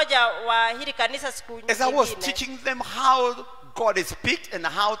ushirika mmoja wa hili kanisa siku nyingine. As I was teaching them how God speaks and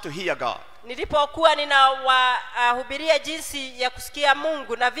how to hear God. Nilipokuwa ninawahubiria jinsi ya kusikia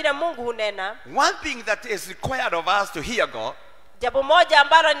Mungu na vile Mungu hunena. One thing that is required of us to hear God. Jambo moja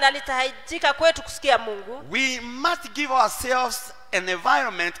ambalo linalihitajika kwetu kusikia Mungu. We must give ourselves an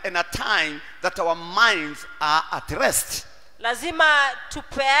environment and a time that our minds are at rest. Lazima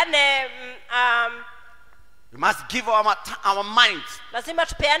tupeane we must give our minds. Lazima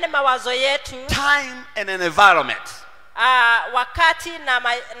tupeane mawazo yetu. Time and an environment. Wakati na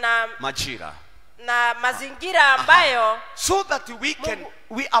majira. Na mazingira ambayo so that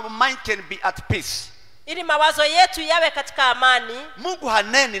our mind can be at peace. Ili mawazo yetu yawe katika amani. Mungu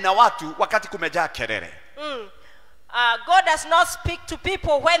haneni na watu wakati kumejaa kelele. God does not speak to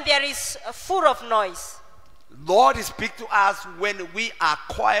people when there is full of noise. Lord speaks to us when we are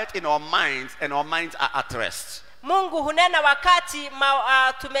quiet in our minds and our minds are at rest. Mungu hunena wakati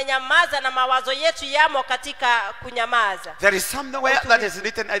tumenyamaza na mawazo yetu yamo katika kunyamaza. There is somewhere that is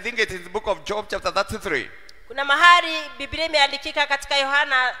written, I think it is the book of Job chapter 33. Kuna mahali Biblia imeandikika katika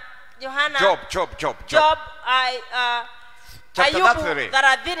Job chapter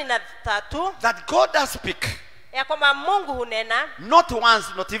 33 that God does speak. Ya kwamba Mungu hunena. Not once,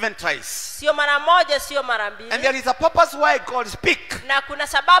 not even twice. Sio mara moja, sio mara mbili. And there is a purpose why God speaks. Na kuna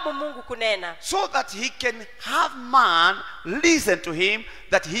sababu Mungu kunena. So that he can have man listen to him,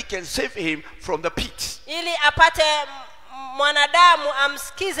 that he can save him from the pit. Ili apate mwanadamu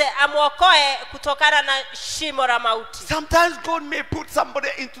amsikize, amuokoe kutokana na shimo la mauti. Sometimes God may put somebody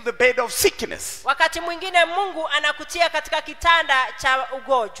into the bed of sickness. Wakati mwingine Mungu anakutia katika kitanda cha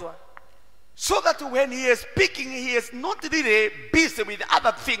ugonjwa. So that when he is speaking, he is not really busy with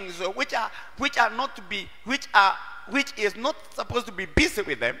other things which is not supposed to be busy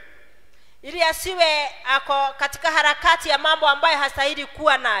with them. Ili asiwe ako katika harakati ya mambo ambayo hastahili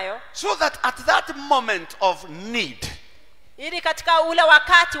kuwa nayo. So that at that moment of need, ili katika ule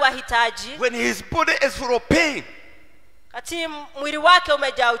wakati wa hitaji, when his body is full of pain, kati mwili wake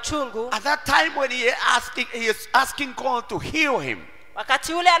umejaa uchungu, at that time when he is asking God to heal him,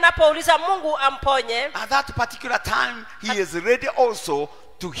 wakati ule anapouliza Mungu amponye, at that particular time he is ready also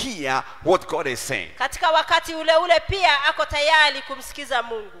to hear what God is saying. Katika wakati ule ule pia ako tayari kumsikiza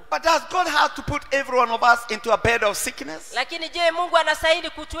Mungu. But does God have to put every one of us into a bed of sickness? Lakini je, Mungu anastahili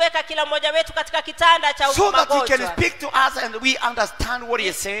kutuweka kila mmoja wetu katika kitanda cha magonjwa? So that he can speak to us and we understand what he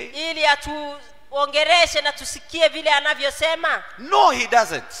is saying? Ili ongereshe na tusikie vile anavyosema? No, he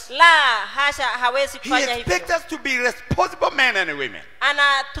doesn't. La, hasha, hawezi kufanya hivyo. He expects us to be responsible men and women.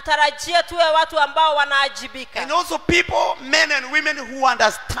 Anatutarajia tuwe watu ambao wanaajibika. And also people, men and women who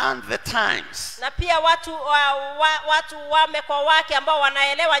understand the times. Na pia watu wame kwa wake ambao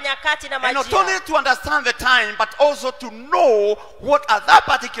wanaelewa nyakati na majira. And not only to understand the time but also to know what at that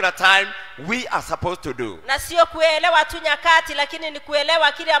particular time we are supposed to do. Na sio kuelewa tu nyakati, lakini ni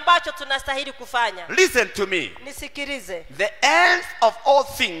kuelewa kile ambacho tunastahili kufanya. Listen to me. Nisikilize. The end of all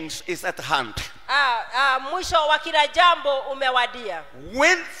things is at hand. Mwisho wa kila jambo umewadia.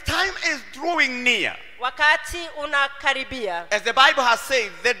 When time is drawing near, wakati unakaribia, as the Bible has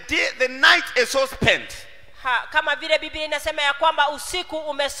said, the night is so spent. Kama vile Biblia inasema ya kwamba usiku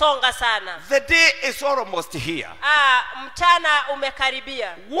umesonga sana. The day is almost here. Mchana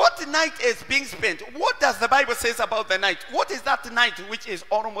umekaribia. What night is being spent? What does the Bible says about the night? What is that night which is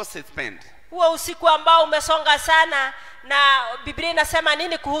almost spent? Huo usiku ambao umesonga sana, na Biblia inasema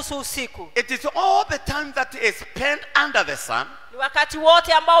nini kuhusu usiku? It is all the time that is spent under the sun. Ni wakati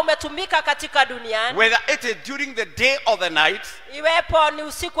wote ambao umetumika katika duniani. Whether it is during the day or the night. Iwepo ni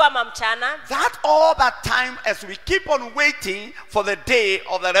usiku ama mchana. That time as we keep on waiting for the day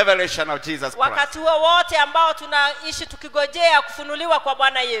of the revelation of Jesus Christ. Wakati wote ambao tunaishi tukigojea kufunuliwa kwa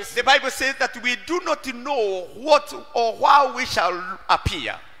Bwana Yesu. The Bible says that we do not know what or how we shall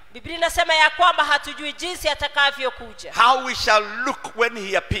appear. Biblia inasema ya kwamba hatujui jinsi atakavyokuja, how we shall look when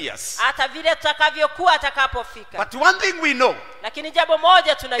he appears. hata vile tutakavyokuwa atakapofika. But one thing we know Lakini jambo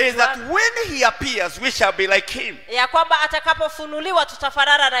moja is tunajua that when he appears, we shall be like him. ya kwamba atakapofunuliwa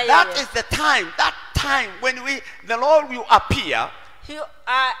tutafanana na That yeye. is the time when the Lord will appear.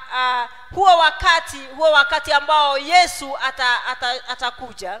 Huo wakati ambao Yesu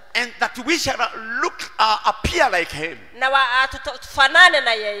atakuja, And that we shall appear like him. na tufanane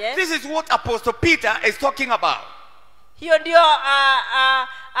na yeye. This is what Apostle Peter is talking about. Hiyo ndio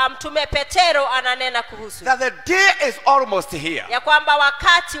mtume Petero ananena kuhusu, That the day is almost here. ya kwamba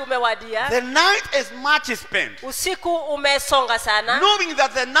wakati umewadia, The night is much spent. usiku umesonga sana. Knowing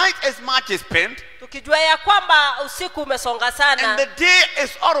that the night is much spent Tukijua ya kwamba usiku umesonga sana and the day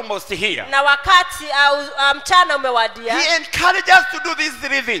is almost here, na wakati mchana umewadia, he encourages us to do these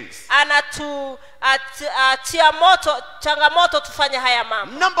three things. tia moto changamoto tufanye haya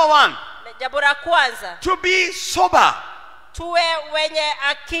mambo. Number one, Jambo la kwanza, to be sober. tuwe wenye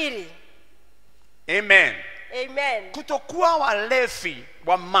akili. Amen. Amen. Kutokuwa walevi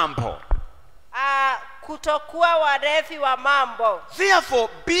wa mambo. Kutokuwa warevi wa mambo. Therefore,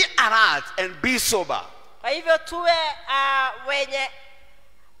 be alert and be sober. Kwa hivyo tuwe wenye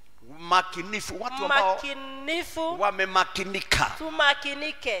Makinifu, watu ambao makinifu, wamemakinika.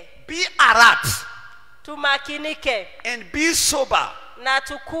 tumakinike. Be alert Tumakinike and be sober na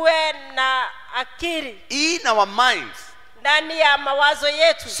tukue na akili in our minds, ndani ya mawazo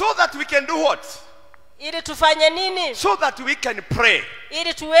yetu. so that we can do what? Ili tufanye nini? So that we can pray.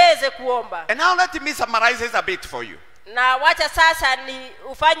 Ili tuweze kuomba. And now let me summarize this a bit for you. Na wacha sasa ni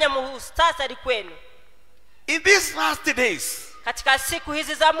ufanye muhtasari kwenu. In these last days, Katika siku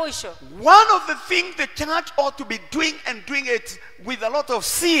hizi za mwisho, one of the things the church ought to be doing, and doing it with a lot of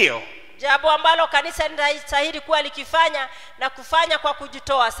zeal, jambo ambalo kanisa linastahili kuwa likifanya na kufanya kwa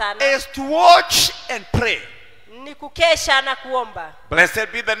kujitoa sana, is to watch and pray. ni kukesha na kuomba.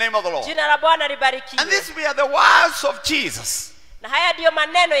 Blessed be the name of the Lord. Jina la Bwana libarikiwe. And these were the words of Jesus Na haya ndiyo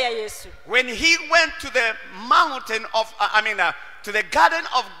maneno ya Yesu when he went to the mountain of, to the garden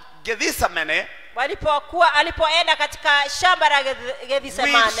of Gethsemane alipoenda katika shamba la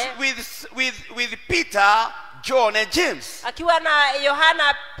Gethsemane with Peter, John, and James. akiwa na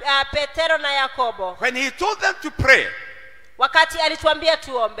Yohana, Petero na Yakobo. When he told them to pray Wakati alituambia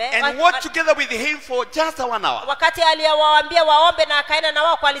tuombe, and walk together with him for just 1 hour. wakati aliwaambia waombe na akaenda na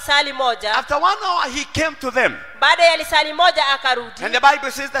wao kwa lisali moja, After 1 hour he came to them. baada ya lisali moja akarudi. And the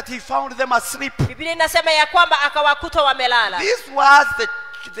Bible says that he found them asleep. Biblia inasema ya kwamba akawakuta wamelala. This was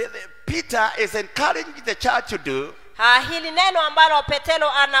Peter is encouraging the church to do. Hili neno ambalo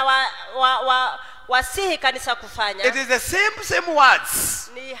Petero wasihi kanisa kufanya, It is the same words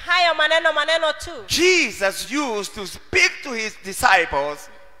ni hayo maneno tu Jesus used to speak to his disciples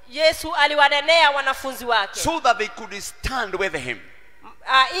Yesu aliwanenea wanafunzi wake, so that they could stand with him.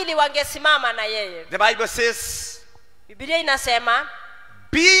 ili wangesimama na yeye. The Bible says, Biblia inasema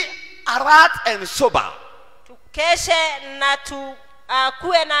be alert and sober. tukeshe na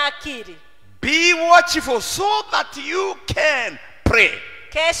kuwe na akili. Be watchful so that you can pray.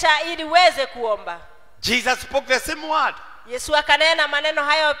 Kesha ili uweze kuomba. Jesus spoke the same word. Yesu akanena maneno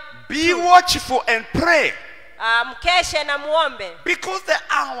hayo, Be watchful and pray. Mkeshe na muombe, Because the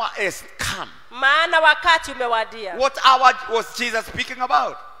hour is come. maana wakati umewadia. What hour was Jesus speaking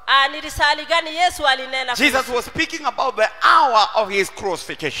about? Ni risali gani Yesu alinena? Jesus was speaking about the hour of his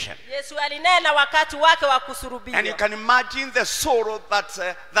crucifixion. Yesu alinena wakati wake wa And you kusurubiwa. can imagine the sorrow that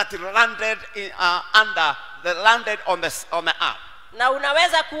landed on the earth. Na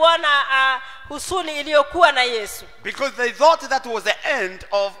unaweza kuona husuni iliyokuwa na Yesu, Because they thought that was the end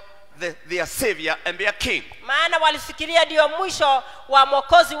of their savior and their king. maana walifikiria ndio mwisho wa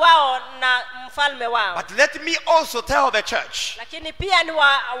mwokozi wao na mfalme wao. But let me also tell the church, Lakini pia ni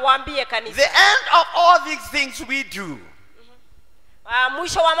waambie kanisa, the end of all these things we do,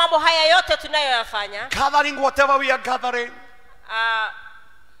 mwisho wa mambo haya yote tunayoyafanya, gathering whatever we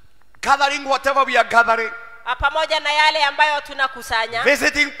are gathering, pamoja na yale ambayo tunakusanya,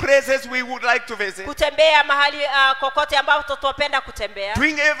 visiting places we would like to visit, kutembea mahali kokote ambapo tutapenda kutembea,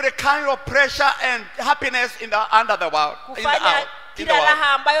 doing every kind of pressure and happiness under the world, kufanya kila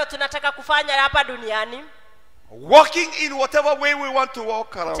raha ambayo tunataka kufanya hapa duniani, walking in whatever way we want to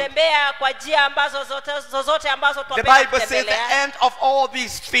walk around. kutembea kwa njia ambazo zozote ambazo The tunapenda Bible says the kutembelea. end of all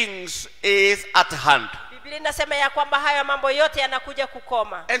these things is at hand. Biblia inasema ya kwamba haya mambo yote yanakuja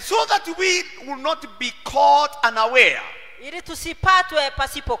kukoma, And so that we will not be caught unaware, ili tusipatwe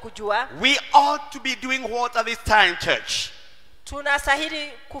pasipo kujua. we ought to be doing what at this time, church?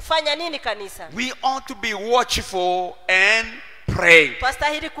 Tunastahili kufanya nini kanisa? We ought to be watchful and praying.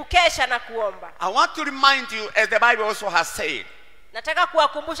 twastahili kukesha na kuomba. I want to remind you, as the Bible also has said, Nataka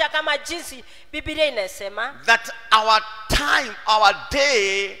kuwakumbusha kama jinsi Biblia inasema that our time, our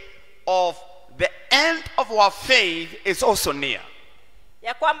day of the end of our faith is also near.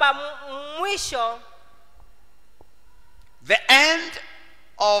 ya kwamba mwisho, The end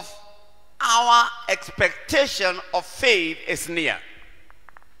of our expectation of faith is near.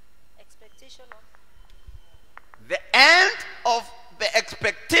 expectation of The end of the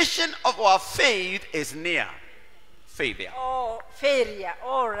expectation of our faith is near. Failure. failure.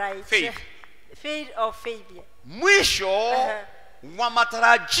 All right. Faith. Faith or failure. Mwisho wa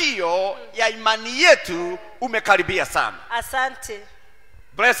matarajio ya imani yetu umekaribia sana. Asante.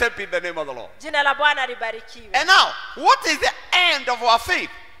 Blessed be the name of the Lord. Jina la Bwana libarikiwe. And now, what is the end of our faith?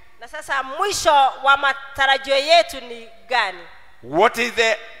 Na sasa mwisho wa matarajio yetu ni gani? What is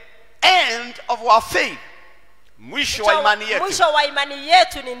the end of our faith? Mwisho wa imani yetu. Mwisho wa imani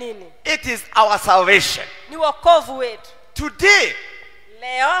yetu ni nini? It is our salvation. Ni wokovu wetu. Today,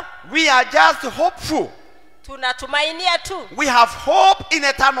 Leo we are just hopeful. tunatumainia tu. We have hope in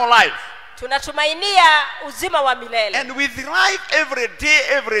eternal life. Tunatumainia uzima wa milele. And we thrive every day,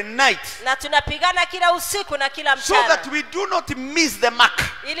 every night, Na tunapigana kila usiku na kila so mchana. that we do not miss the mark.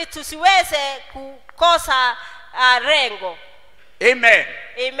 Ili tusiweze kukosa rengo. Amen.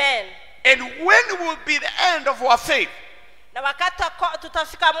 Amen. And when will be the end of our faith? Na wakati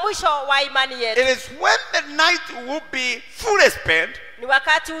tutafika mwisho wa imani It yetu, is when the night will be fully spent ni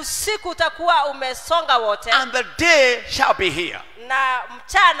wakati usiku utakuwa umesonga wote and the day shall be here. na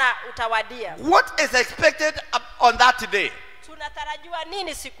mchana utawadia. What is expected on that day? Tunatarajiwa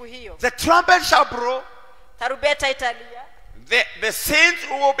nini siku hiyo? The trumpet shall blow. Tarubeta italia. The saints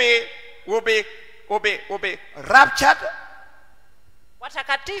will be raptured.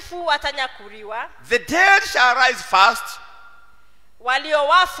 Watakatifu watanyakuriwa. The dead shall rise first, Walio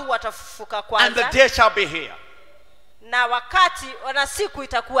wafu watafufuka and the kwanza. day shall be here. Na wakati na siku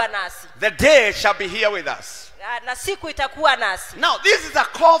itakuwa nasi. The day shall be here with us. Na siku itakuwa nasi. Now, this is a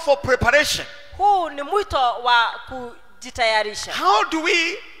call for preparation. Huu ni mwito wa kujitayarisha. How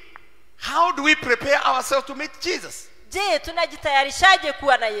do we prepare ourselves to meet Jesus? Je, tunajitayarishaje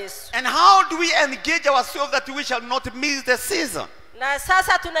kuwa na Yesu? And how do we engage ourselves that we shall not miss the season? Na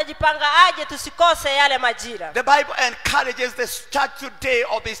sasa tunajipanga aje tusikose yale majira? The Bible encourages the church today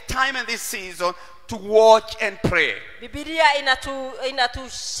of this time and this season to watch and pray. Biblia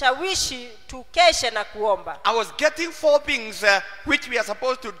inatushawishi tukeshe na kuomba. I was getting 4 things which we are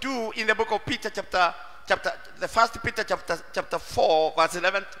supposed to do in the book of Peter, the first Peter chapter 4,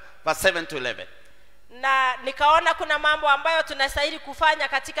 verse 7 to 11. Na nikaona kuna mambo ambayo tunastahili kufanya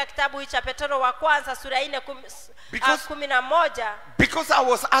katika kitabu hiki cha Petro wa kwanza sura 4:11. Because I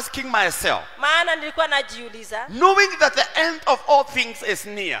was asking myself, Maana nilikuwa najiuliza, knowing that the end of all things is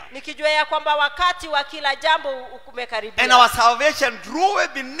near, nikijua ya kwamba wakati wa kila jambo umekaribia. and our salvation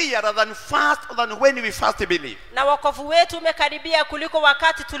draweth nearer than when we first believed. Na wokovu wetu umekaribia kuliko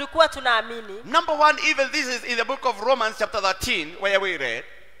wakati tulikuwa tunaamini. Number 1, even this is in the book of Romans chapter 13, where we read,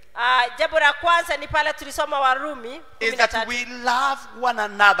 Jambo la kwanza ni pale tulisoma Warumi is that 13. we love one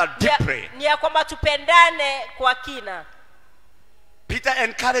another deeply. Ni ya kwamba tupendane kwa kina. Peter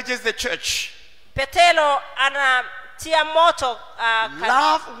encourages the church. Petero anatia moto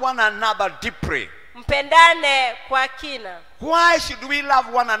Love one another deeply. mpendane kwa kina. Why should we love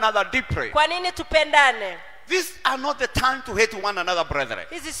one another deeply? Kwa nini tupendane? These are not the time to hate one another, brethren.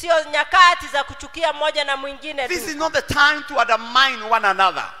 Hizi sio nyakati za kuchukia mmoja na mwingine This is tu. not the time to undermine one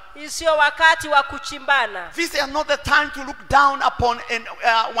another. Hii sio wakati wa kuchimbana. These are not the time to look down upon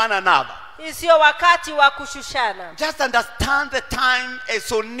one another. Hii sio wakati wa kushushana. Just understand the time is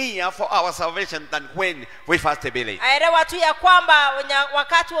so near for our salvation than when we first believed. Aelewa tu ya kwamba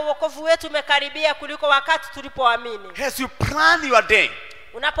wakati wa wokovu wetu umekaribia kuliko wakati tulipoamini. As you plan your day,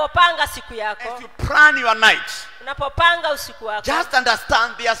 Unapopanga siku yako, as you plan your night, unapopanga usiku wako, just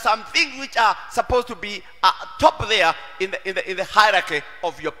understand there are some things which are supposed to be top there in the hierarchy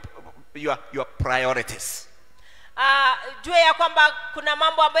of your priorities. Jua ya kwamba kuna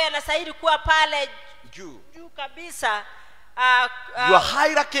mambo ambayo yanastahili kuwa pale Juu kabisa. your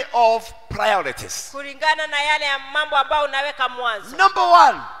hierarchy of priorities. Kulingana na yale ya mambo ambayo unaweka mwanzo. Number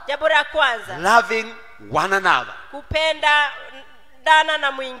 1, Jambo la kwanza, loving one another. kupenda dana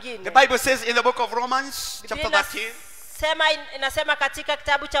na mwingine. The Bible says in the book of Romans chapter 13, Inasema katika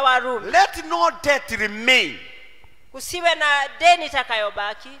kitabu cha Warumi, let no debt remain kusiwe na deni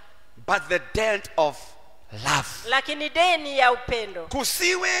itakayobaki, but the debt of love. lakini deni ya upendo.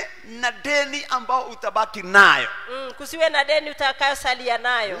 Kusiwe na deni ambao utabaki nayo, Kusiwe na deni utakayosalia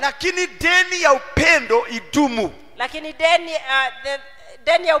nayo, lakini deni ya upendo idumu. lakini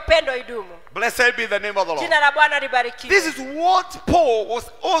deni ya upendo idumu. Blessed be the name of the Lord. Jina la Bwana libarikiwe. This is what Paul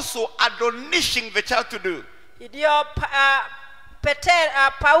was also admonishing the church to do. Ndio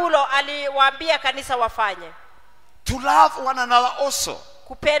Paulo aliwaambia kanisa wafanye. To love one another also.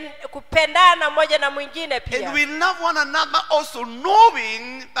 Kupendana mmoja na mwingine pia. And we love one another also,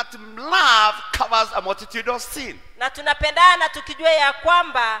 knowing that love covers a multitude of sin. Na tunapendana tukijua ya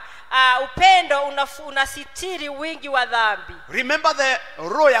kwamba upendo unasitiri wingi wa dhambi. Remember the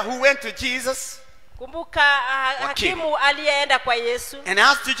lawyer who went to Jesus? Kumbuka hakimu aliyeenda kwa Yesu. And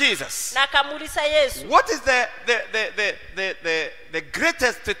asked Jesus. Na akamuuliza Yesu. What is the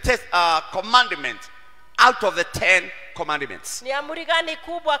greatest commandment out of the 10 commandments? Ni amri gani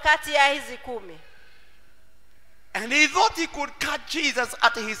kubwa kati ya hizi 10? And he thought he could catch Jesus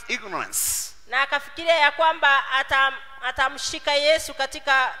at his ignorance. Na akafikiria ya kwamba atamshika Yesu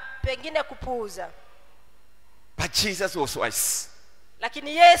katika pengine kupuuza. But Jesus was wise.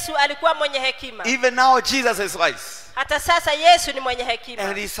 Lakini Yesu alikuwa mwenye hekima. Even now Jesus is wise. Hata sasa Yesu ni mwenye hekima.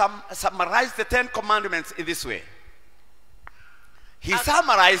 And he summarized the 10 commandments in this way. He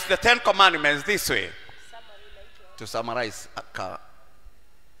summarized the 10 commandments this way. To summarize,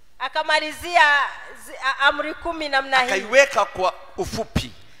 akamalizia amri 10 namna hii. Akaiweka kwa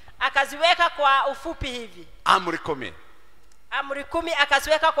ufupi. Akaziweka kwa ufupi hivi. Amri 10. Amri 10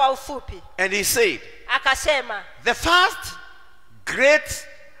 akaziweka kwa ufupi. And he said, akasema, the first great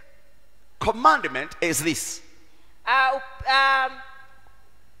commandment is this.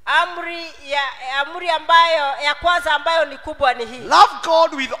 Amri ambayo ya kwanza ambayo ni kubwa ni hii. Love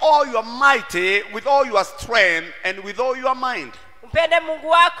God with all your might, with all your strength, and with all your mind. Mpende Mungu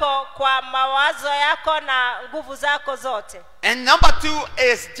wako kwa mawazo yako na nguvu zako zote. And number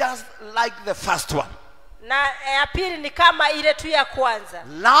 2 is just like the first one. Na ya pili ni kama ile tu ya kwanza.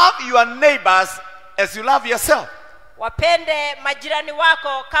 Love your neighbors as you love yourself. Wapende majirani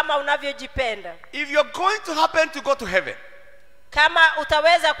wako kama unavyojipenda. If you're going to happen to go to heaven, kama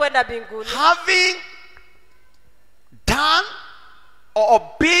utaweza kwenda mbinguni, having done or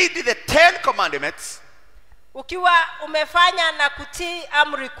obeyed the 10 commandments, ukiwa umefanya na kutii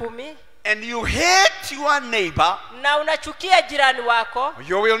amri 10, and you hate your neighbor, na unachukia jirani wako,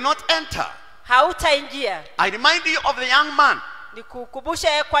 you will not enter. Hautaingia. I remind you of the young man.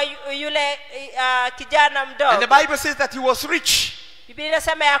 Nikukumbushe kwa yule kijana mdogo. And the Bible says that he was rich. Biblia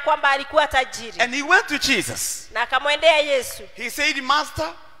inasema ya kwamba alikuwa tajiri. And he went to Jesus. Na akamwendea Yesu. He said,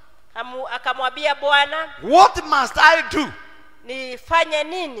 Master, akamwambia Bwana, what must I do nifanye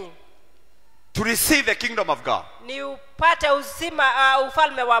nini to receive the kingdom of God? Ni upate uzima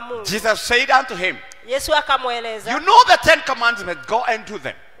ufalme wa Mungu. Jesus said unto him, Yesu akamweleza, you know the 10 commandments, go and do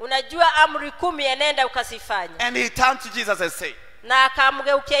them. Unajua amri 10, enenda ukasifanye. And he turned to Jesus and said, na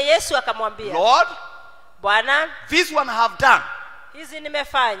akamgeukia Yesu akamwambia, Lord, Bwana, this one I have done hizi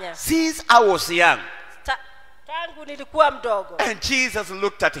nimefanya since I was young. Tangu nilikuwa mdogo. And Jesus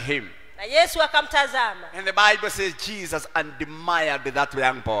looked at him. Na Yesu akamtazama. And the Bible says Jesus admired that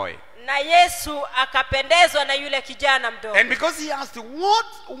young boy. Na Yesu akapendezwa na yule kijana mdogo. And because he asked,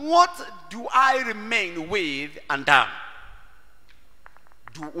 what do I remain with undone?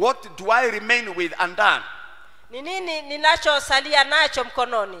 What do I remain with undone? Ni nini ninachosalia nacho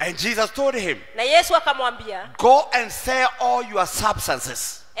mkononi? And Jesus told him, na Yesu akamwambia, go and sell all your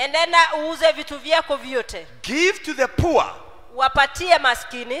substances. Endena uuze vitu vyako vyote. Give to the poor. Wapatie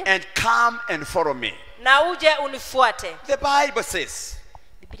maskini. And come and follow me. Na uje unifuate. The Bible says,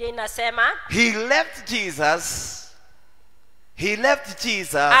 Biblia inasema, he left Jesus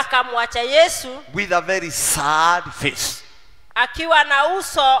akamwacha Yesu with a very sad face. Akiwa na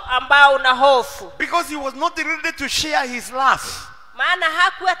uso ambao una hofu. Because he was not ready to share his love. Maana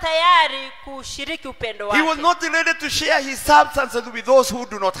hakuwa tayari kushiriki upendo wake. He was not ready to share his substances with those who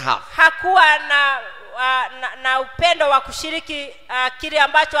do not have. Hakuwa na upendo wa kushiriki kile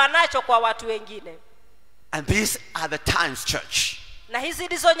ambacho anacho kwa watu wengine. And these are the times, church. Na hizi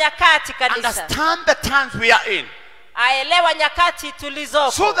ndizo nyakati kanisa. Understand the times we are in. Aelewa nyakati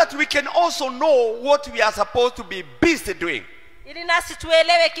tulizoko. So that we can also know what we are supposed to be busy doing. Ili nasi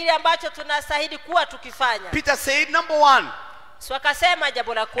tuelewe kile ambacho tunastahili kuwa tukifanya. Peter said, number 1. So akasema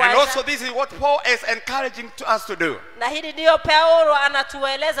jambo la kwanza. And also this is what Paul is encouraging to us to do. Na hili ndio Paulo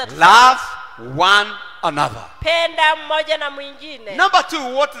anatueleza love one another. Penda mmoja na mwingine. Number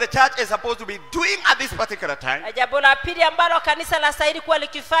 2, what the church is supposed to be doing at this particular time. Jambo la pili ambalo kanisa linastahili kuwa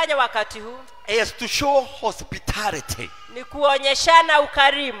likifanya wakati huu is to show hospitality. Ni kuonyeshana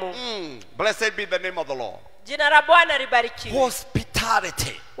ukarimu. Blessed be the name of the Lord. Jina la Bwana libarikiwe.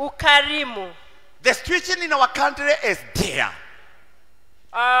 Hospitality. Ukarimu. The situation in our country is there.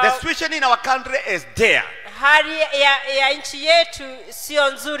 The situation in our country is there. hali ya nchi yetu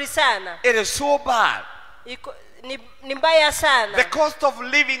sio nzuri sana. It is so bad. Ni mbaya sana. The cost of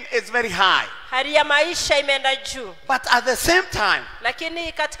living is very high. Hali ya maisha imeenda juu. But at the same time,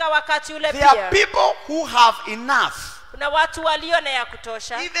 lakini katika wakati ule there are pia people who have enough kuna watu walio na ya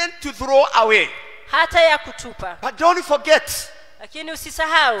kutosha even to throw away. hata ya kutupa. But don't forget, Lakini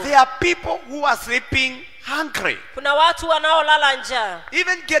usisahau there are people who are sleeping hungry. kuna watu wanaolala njaa.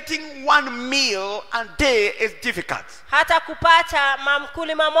 Even getting one meal a day is difficult. Hata kupata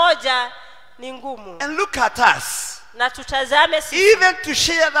mamkuli mamoja ni ngumu. And look at us. Na tutazame sisi. Even to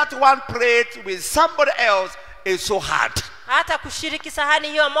share that one plate with somebody else is so hard. Hata kushiriki sahani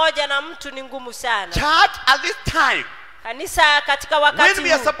hiyo moja na mtu ni ngumu sana. Church, at this time, Kanisa katika wakati when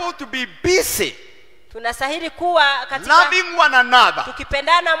we are huu supposed to be busy, tunastahili kuwa katika loving one another,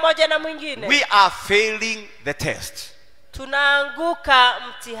 tukipendana mmoja na mwingine, we are failing the test. tunaanguka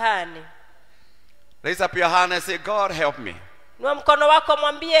mtihani. Raise up your hand and say, God help me. Nua mkono wako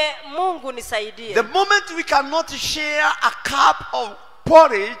mwambie Mungu nisaidie. The moment we cannot share a cup of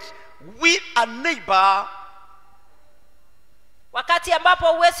porridge with a neighbor, Wakati ambapo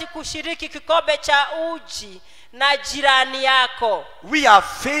huwezi kushiriki kikombe cha uji na jirani yako, we are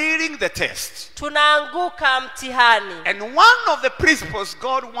failing the test. tunaanguka mtihani. And one of the principles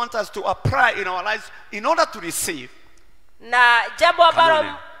God wants us to apply in our lives in order to receive, Na jambo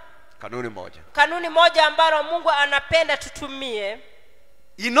ambalo kanuni moja ambalo Mungu anapenda tutumie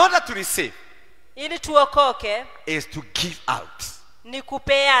in order to receive, ili tuokoke is to give out. ni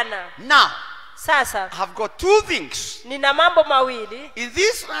kupeana. Now, Sasa I have got two things. nina mambo mawili. In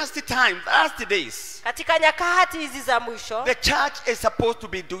these last days, Katika nyakati hizi za mwisho, the church is supposed to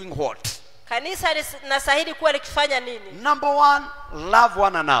be doing what? kanisa linastahili kuwa likifanya nini? Number one, love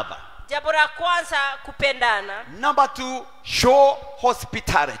one another. Jambo la kwanza kupendana. Number two, show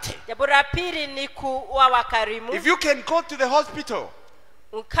hospitality. Jambo la pili ni kuwa wakarimu. If you can go to the hospital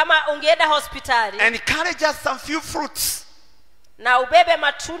Kama ungeenda hospitali and carry just some few fruits, na ubebe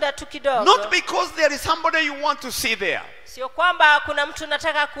matunda tu kidogo, not because there is somebody you want to see there, sio kwamba kuna mtu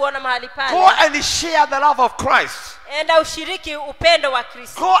nataka kuona mahali pale. go and share the love of Christ. Enda ushiriki upendo wa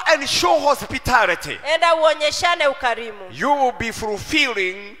Kristo. Go and show hospitality. Enda uonyeshane ukarimu. You will be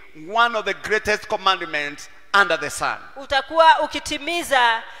fulfilling one of the greatest commandments under the sun. Utakuwa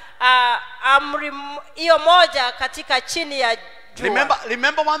ukitimiza amri hiyo moja katika chini ya jua.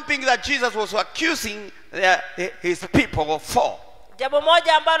 Remember one thing that Jesus was accusing his people for. Jambo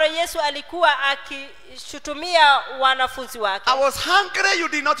moja ambalo Yesu alikuwa akishutumia wanafunzi wake. I was hungry, you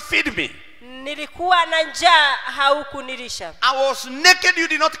did not feed me. Nilikuwa na njaa, haukunilisha. I was naked, you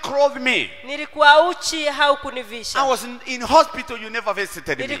did not clothe me. Nilikuwa uchi, haukunivisha. I was in hospital, you never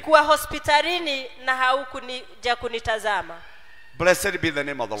visited me. Nilikuwa hospitalini na haukuja kunitazama. Blessed be the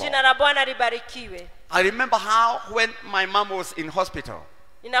name of the Lord. Jina la Bwana libarikiwe. I remember how when my mom was in hospital,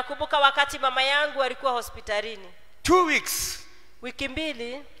 Ninakumbuka wakati mama yangu alikuwa hospitalini. 2 weeks, Wiki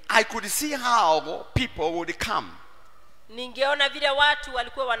mbili, I could see how people would come. ningeona vile watu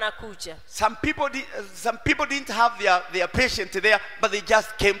walikuwa wanakuja. Some people didn't have their patient there, but they just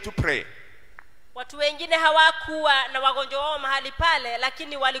came to pray. Watu wengine hawakuwa na wagonjwa wao mahali pale,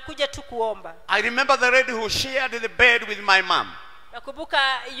 lakini walikuja tu kuomba. I remember the lady who shared the bed with my mom.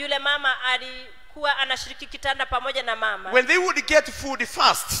 Nakumbuka yule mama alikuwa anashiriki kitanda pamoja na mama. When they would get food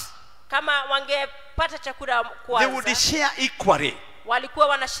first, Kama wangepata chakula they would kwanza, share equally. walikuwa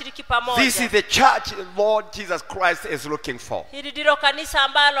wanashiriki pamoja. This is the church Lord Jesus Christ is looking for. Hili ndilo kanisa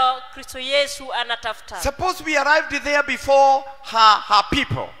ambalo Kristo Yesu anatafuta. Suppose we arrived there before her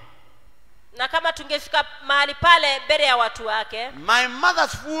people. Na kama tungefika mahali pale mbele ya watu wake, My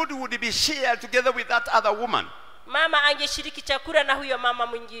mother's food would be shared together with that other woman. mama angeshiriki chakula na huyo mama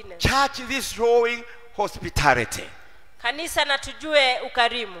mwingine. Church, this showing hospitality. Kanisa na tujue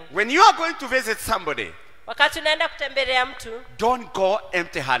ukarimu. When you are going to visit somebody, Wakati unaenda kutembelea mtu, don't go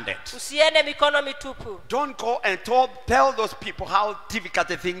empty-handed. usiende mikono mitupu. Don't go and tell those people how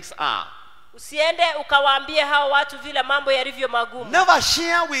difficult things are. Usiende ukawaambie hao watu vile mambo yalivyo magumu. Never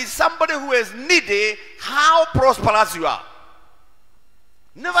share with somebody who is needy how prosperous you are.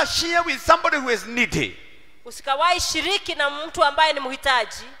 Never share with somebody who is needy. Usikawahi shiriki na mtu ambaye ni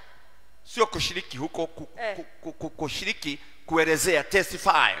mhitaji. Sio kushiriki huko kushiriki kuelezea,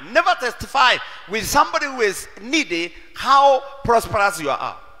 testify. Never testify with somebody who is needy how prosperous you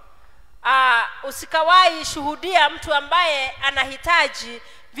are. Usikawahi shuhudia mtu ambaye anahitaji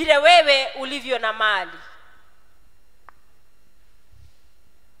vile wewe ulivyo na mali.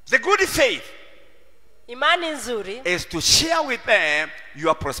 The good faith, Imani nzuri is to share with them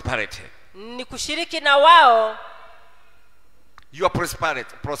your prosperity. ni kushiriki na wao Your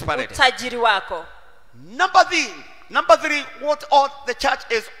prosperity. utajiri wako. Number three, what ought the church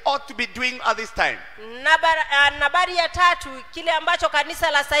ought to be doing at this time? Nambari ya 3, kile ambacho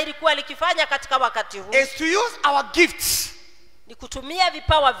kanisa la stahili kuwa likifanya katika wakati huu is to use our gifts ni kutumia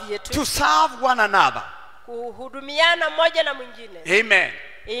vipawa vyetu to serve one another. kuhudumiana mmoja na mwingine. Amen.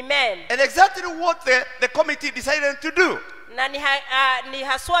 Amen. And exactly what the committee decided to do. Na ni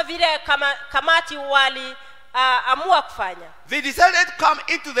haswa vile kamati wali amua kufanya. They decided to come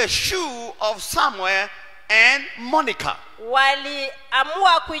into the shoe of Samuel and Monica.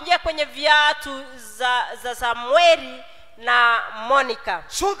 Waliamua kuingia kwenye viatu za Samueli na Monica,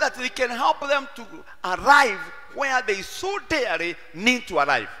 so that they can help them to arrive where they so dearly need to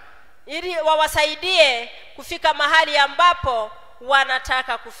arrive. Ili wawasaidie kufika mahali ambapo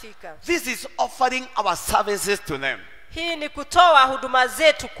wanataka kufika. This is offering our services to them. Hii ni kutoa huduma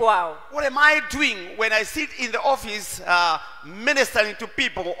zetu kwao. What am I doing when I sit in the office ministering to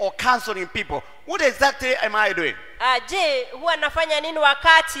people or counseling people? What exactly am I doing? Je, huwa nafanya nini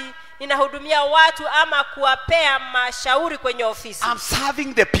wakati ninahudumia watu ama kuwapea mashauri kwenye ofisi? I'm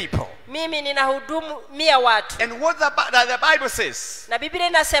serving the people. Mimi ninahudumia watu. And what the Bible says? Na Biblia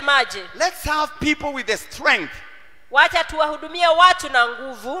inasemaje? Let's serve people with the strength. Wacha tuwahudumie watu na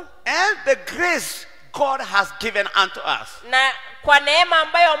nguvu And the grace God has given unto us. na kwa neema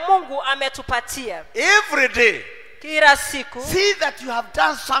ambayo Mungu ametupatia. Every day, Kila siku see that you have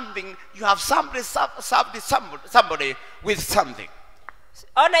done something, you have somebody with something.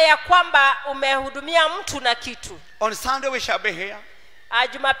 ona ya kwamba umehudumia mtu na kitu. On Sunday we shall be here.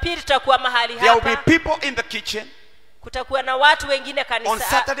 Jumapili tutakuwa mahali There will be hapa. people in the kitchen. Kutakuwa na watu wengine kanisa. On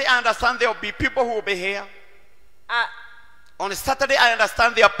Saturday I understand there will be people who will be here. On Saturday I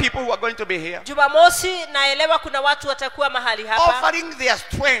understand there are people who are going to be here. Jumamosi naelewa kuna watu watakuwa mahali hapa. Offering their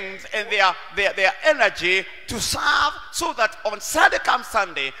strength and their energy to serve, so that on Sunday come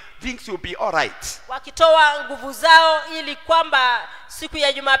Sunday things will be all right. Wakitoa nguvu zao ili kwamba siku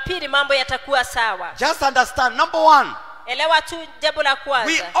ya Jumapili mambo yatakuwa sawa. Just understand, number one, Elewa tu jambo la we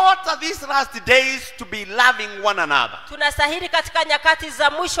kwanza. ought these last days to be loving one another. Tunastahili katika nyakati za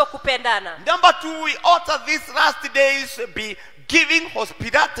mwisho kupendana. Number two, we ought these last days be giving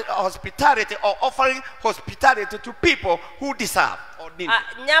hospitality or offering hospitality to people who deserve or need.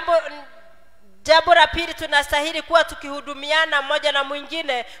 Jambo la pili, tunastahili kuwa tukihudumiana mmoja na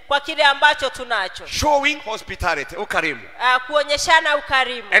mwingine kwa kile ambacho tunacho. Showing hospitality, ukarimu. Kuonyeshana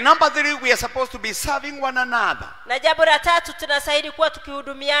ukarimu. And number three, we are supposed to be serving one another Na jambo la tatu, tunastahili kuwa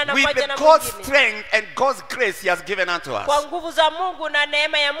tukihudumiana with mmoja na God's mwingine strength and God's grace He has given unto us. kwa nguvu za Mungu na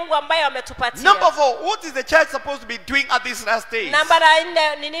neema ya Mungu ambayo ametupatia. Number four, what is the church supposed to be doing at these last days? Namba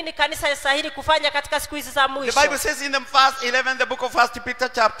 4, ni nini kanisa linastahili kufanya katika siku hizi za mwisho? The Bible says in the verse 11, the book of 1 Peter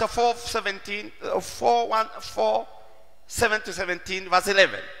chapter 4:17, 7-17, verse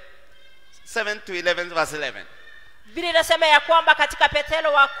 11. 7 to 11, verse 11. Biblia inasema ya kwamba katika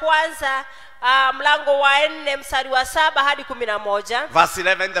Petero wa kwanza mlango wa 4 mstari wa 7 hadi 11. Verse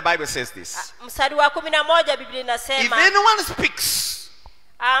 11, the Bible says this. Mstari wa 11 Biblia If inasema anyone speaks,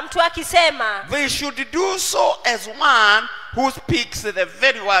 mtu akisema they should do so as one who speaks the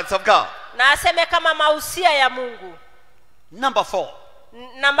very words of God. na aseme kama mausia ya Mungu. Number 4.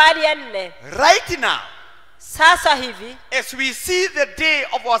 Nambari ya 4. Right now, Sasa hivi as we see the day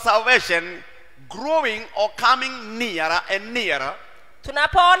of our salvation growing or coming nearer and nearer,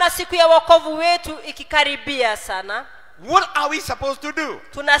 tunapoona siku ya wokovu wetu ikikaribia sana, what are we supposed to do?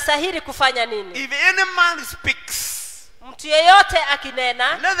 tunastahili kufanya nini? If any man speaks, Mtu yeyote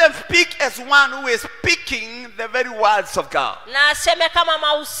akinena let them speak as one who is speaking the very words of God. na aseme kama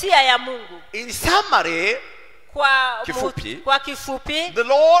mausia ya Mungu. In summary, Kwa kifupi, the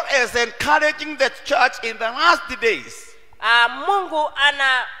Lord is encouraging the church in the last days Mungu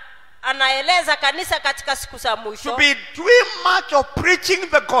anaeleza kanisa katika siku za to mwisho be doing much of preaching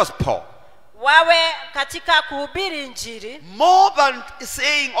the gospel, wawe katika kuhubiri injili more than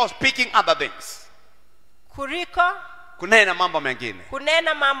saying or speaking other things. kuliko Kunena mambo mengine.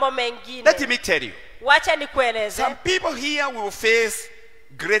 kunena mambo mengine. Let me tell you, Wacha nikueleze. some people here will face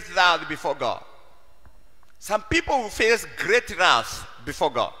great wrath before God. Some people will face great wrath before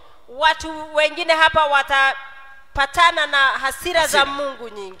God. Watu wengine hapa watapatana na hasira za Mungu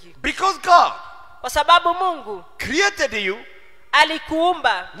nyingi. Because God Kwa sababu Mungu created you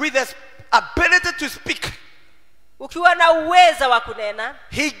alikuumba with the ability to speak. ukiwa na uwezo wa kunena.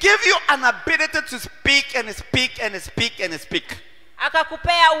 He gave you an ability to speak and speak and speak and speak.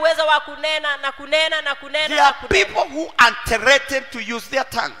 Akakupea uwezo wa kunena na kunena na kunena There na are kunena. people who are talented to use their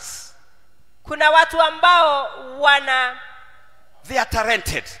tongues. Kuna watu ambao They are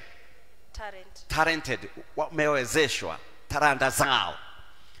talented. talent. Talented. Wamewezeshwa. Talanta zao.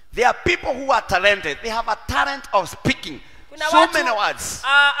 There are people who are talented. They have a talent of speaking Kuna so watu, many words.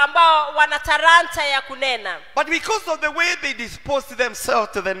 ambao wana talanta ya kunena. But because of the way they dispose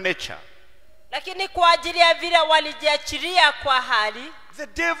themselves to the nature, Lakini kwa ajili ya vile walijiachilia kwa hali, the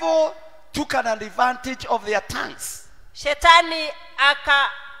devil took an advantage of their tongues. Shetani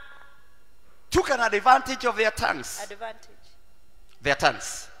Took an advantage of their tongues. advantage. Their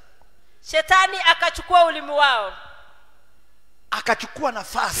tongues. Shetani akachukua ulimi wao. Akachukua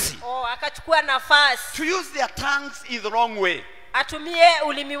nafasi. Akachukua nafasi. To use their tongues in the wrong way. Atumie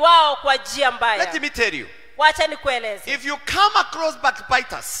ulimi wao kwa njia mbaya. Let me tell you. Wacha nikueleze. If you come across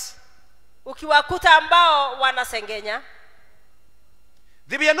backbiters, ukiwakuta ambao wanasengenya,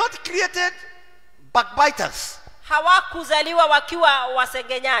 they were not created backbiters. hawakuzaliwa wakiwa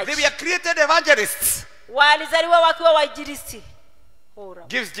wasengenyaji. They were created evangelists. Walizaliwa wakiwa wainjilisti.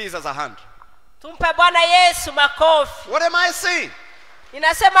 Gives Jesus a hand. Tumpe Bwana Yesu makofi. What am I saying?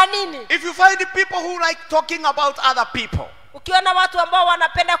 Ninasema nini? If you find the people who like talking about other people, Ukiona watu ambao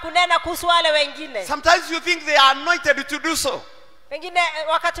wanapenda kunena kuhusu wale wengine, sometimes you think they are anointed to do so. Pengine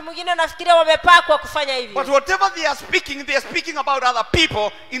wakati mwingine unafikiria wamepakwa kufanya hivyo. But whatever they are speaking about other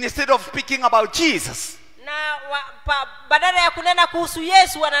people instead of speaking about Jesus. Na badala ya kunena kuhusu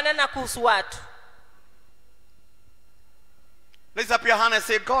Yesu wananena kuhusu watu. Raise up your hand and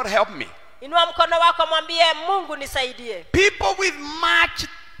say, God help me. Inua mkono wako mwambie Mungu nisaidie. People with much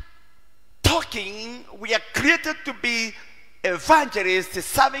talking, we are created to be evangelists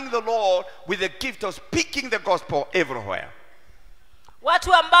serving the Lord with the gift of speaking the gospel everywhere.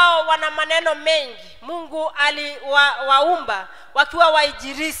 Watu ambao wana maneno mengi, Mungu aliwaumba wakiwa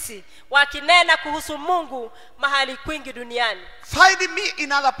wainjilisti, wakinena kuhusu Mungu mahali kwingi duniani. Find me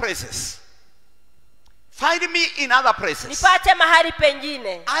in other places. Find me in other places. Nipate mahali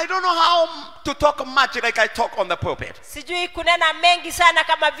pengine. I don't know how to talk much like I talk on the pulpit. Sijui kunena mengi sana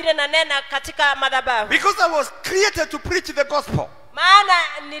kama vile nanena katika madhabahu. Because I was created to preach the gospel. Maana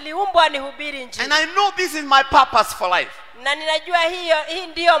niliumbwa nihubiri injili. And I know this is my purpose for life. Na ninajua hii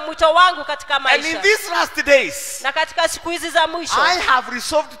ndio mwito wangu katika maisha. And in these last days, na katika siku hizi za mwisho, I have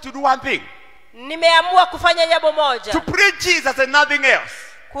resolved to do one thing. Nimeamua kufanya jambo moja. To preach Jesus and nothing else.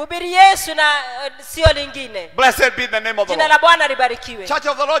 Kuhubiri Yesu na sio lingine. Blessed be the name of the Jina Lord. la Bwana libarikiwe. Church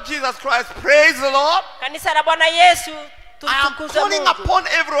of the Lord Jesus Christ, praise the Lord. Kanisa la Bwana Yesu, I am calling upon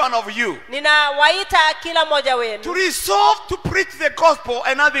every one of you ninawaita kila mmoja wenu to resolve to preach the gospel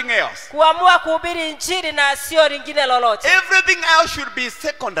and nothing else. kuamua kuhubiri injili na sio lingine lolote. Everything else should be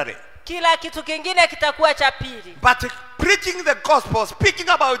secondary. Kila kitu kingine kitakuwa cha pili. But preaching the gospel, speaking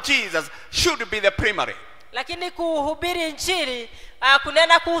about Jesus, should be the primary. Lakini kuhubiri injili,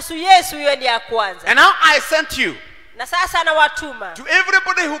 kunena kuhusu Yesu, hiyo ni ya kwanza. And now I sent you Na sasa nawatuma to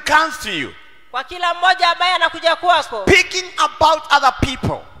everybody who comes to you, kwa kila mmoja ambaye anakuja kwako, speaking about other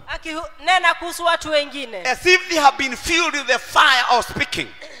people, akinena kuhusu watu wengine, as if they have been filled with the fire of speaking.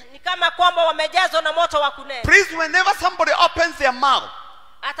 ni kama kwamba wamejazwa na moto wa kunena. Please, whenever somebody opens their mouth,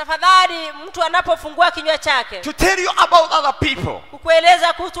 Atafadhali mtu anapofungua kinywa chake to tell you about other people,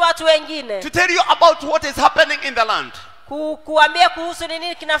 kukueleza kuhusu watu wengine, to tell you about what is happening in the land, kuambia kuhusu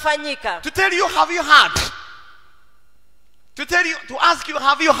nini kinafanyika, to tell you, have you heard? To tell you, to ask you,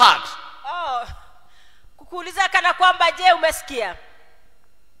 have you heard? kukuuliza kana kwamba je, umesikia?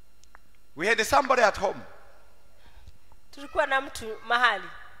 We had somebody at home. Tulikuwa na mtu mahali.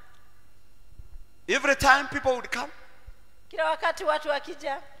 Every time people would come, kila wakati watu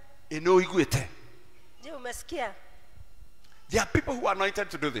wakija, iguete. je, umesikia? There are people who are anointed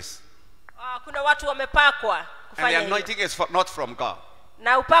to do this. Kuna watu wamepakwa And kufanya the hivyo. anointing is not from God.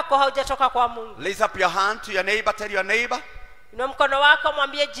 Na upako haujatoka kwa Mungu. Raise up your hand to your neighbor, tell your neighbor, Inua mkono wako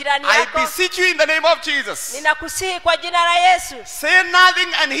mwambie jirani I yako, beseech you in the name of Jesus. ninakusihi kwa jina la Yesu, Say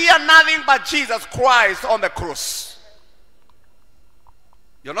nothing and hear nothing but Jesus Christ on the cross.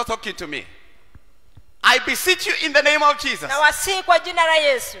 You're not talking to me. I beseech you in the name of Jesus. nawasihi kwa jina la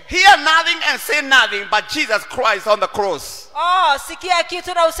Yesu. Hear nothing and say nothing but Jesus Christ on the cross. Sikia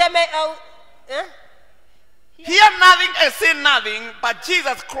kitu na useme Hear nothing and say nothing but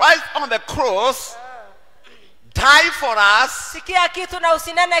Jesus Christ on the cross died for us. Sikia kitu na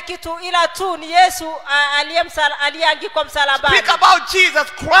usinene kitu ila tu ni Yesu aliyeangikwa msalabani. Speak about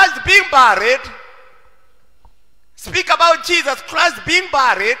Jesus Christ being buried. Speak about Jesus Christ being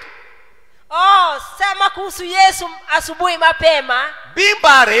buried. Sema kuhusu Yesu asubuhi mapema. Being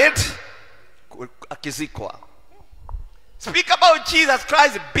buried. Akizikwa. Speak about Jesus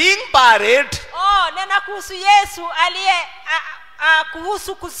Christ being buried. Nena kuhusu Yesu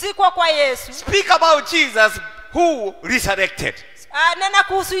kuhusu kuzikwa kwa Yesu. Speak about Jesus who resurrected. Nena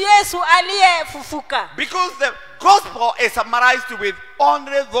kuhusu Yesu aliyefufuka. Because the gospel is summarized with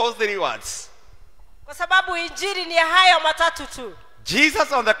only those 3 words. kwa sababu injili ni hayo matatu tu.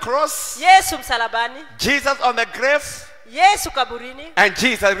 Jesus on the cross, Yesu msalabani, Jesus on the grave, Yesu kaburini, and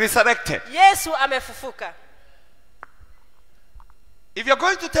Jesus resurrected. Yesu amefufuka. If you're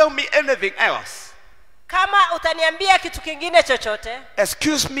going to tell me anything else, Kama utaniambia kitu kingine chochote,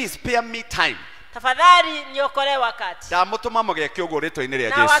 excuse me, spare me time. tafadhali niokolee wakati. Ndamutuma mugeke ugo rito-ini ria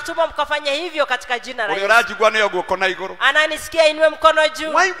Na Jesu. watuma mkafanya hivyo katika jina la Uri Yesu. urajigwa ni guoko na iguru. Ananisikia, inue mkono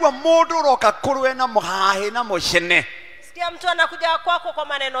juu. Waigwa mundu uroka kurwe na muhahe na mucene. Sikia mtu anakuja kwako kwa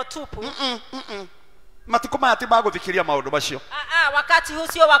maneno tupu. Matuko maya ti maguthikiria maundu macio. Wakati huu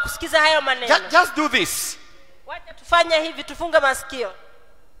sio wa kusikiza hayo maneno. Just do this. Wacha tufanye hivi, tufunge masikio.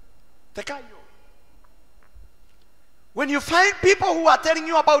 Tekayo. When you find people who are telling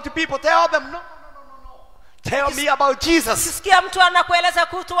you about people, tell them no. Tell me about Jesus. Sikia mtu anakueleza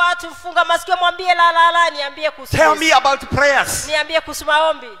kuhusu watu, funga masikio, mwambie la, niambie kuhusu Tell Yesu. me about prayers. Niambie kuhusu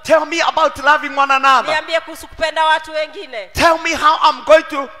maombi. Tell me about loving one another. Niambie kuhusu kupenda watu wengine. Tell me how I'm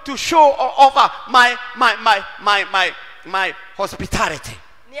going to show over my hospitality.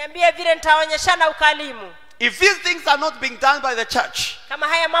 Niambie vile nitaonyeshana ukalimu. If these things are not being done by the church, Kama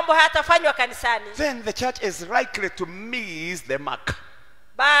haya mambo hayatafanywa kanisani, then the church is likely to miss the mark.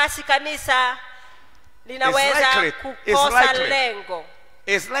 basi kanisa linaweza kukosa lengo.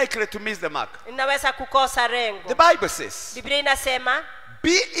 It's likely to miss the mark. Linaweza kukosa lengo. The Bible says, Biblia inasema,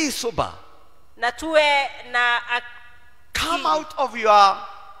 be ye sober. na tuwe na Come out of your,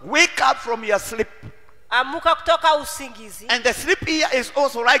 wake up from your sleep. amuka kutoka usingizi. And the sleep here is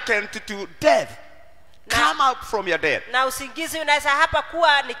also likened to death. Come out from your death. Na usingizi unaweza hapa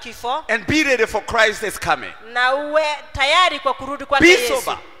kuwa ni kifo. And be ready for Christ is coming. Na uwe tayari kwa kurudi kwake Be Yesu.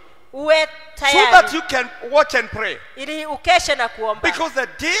 sober. Uwe So that tayari you can watch and pray. ili ukeshe na kuomba. Because the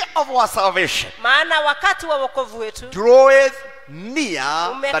day of our salvation Maana wakati wa wokovu wetu draweth near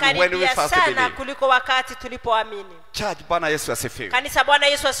than when we umekaribia first sana believed. kuliko wakati tulipoamini. Church, Bwana Yesu asifiwe. Kanisa, Bwana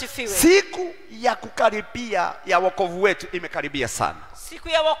Yesu asifiwe. Siku ya kukaribia ya wokovu wetu imekaribia sana. Siku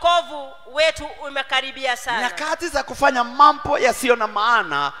ya wokovu wetu imekaribia sana. Nyakati za kufanya mambo yasiyo na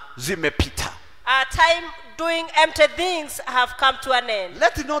maana zimepita. Time doing empty things have come to an end.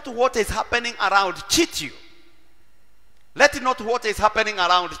 Let not what is happening around cheat you. Let not what is happening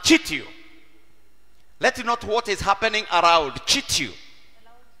around cheat you. Let not what is happening around cheat you.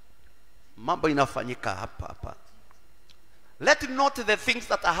 Mambo inafanyika hapa. Let not the things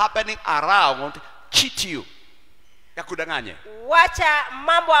that are happening around cheat you. Yakudanganye. Wacha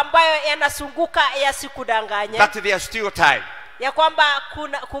mambo ambayo yanasunguka yasikudanganye. That there is still time. Ya kwamba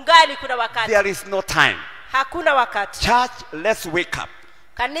kungali kuna wakati. There is no time. Hakuna wakati. Church, let's wake up.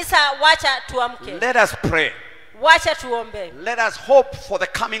 Kanisa, wacha tuamke. Let us pray. Wacha tuombe. Let us hope for the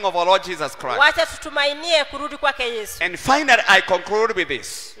coming of our Lord Jesus Christ. Wacha tutumainie kurudi kwake Yesu. And finally, I conclude with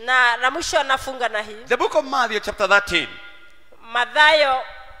this. Na mwisho nafunga na hii. The book of Matthew chapter 13. Mathayo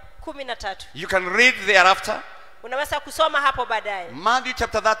 13. You can read thereafter. Unaweza kusoma hapo baadaye. Matthew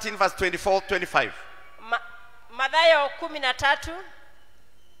chapter 13 verse 24-25. Mathayo 13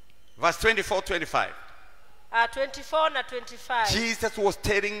 verse 24-25. 24 na 25. Jesus was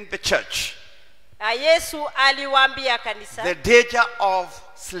telling the church Yesu aliwaambia kanisa the danger of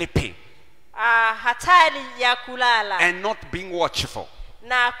sleeping hatari ya kulala and not being watchful.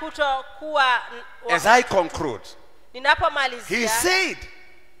 na kutokuwa. As I conclude, Ninapomalizia, he said,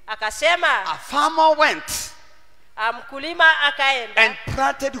 akasema, a farmer went mkulima akaenda and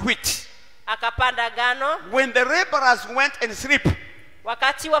planted wheat. akapanda ngano. When the laborers went and sleep,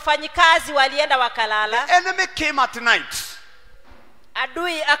 Wakati wafanyikazi walienda wakalala, the enemy came at night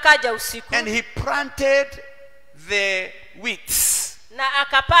adui akaja usiku and he planted the wheats. na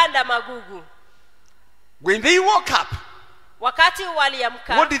akapanda magugu. When they woke up, Wakati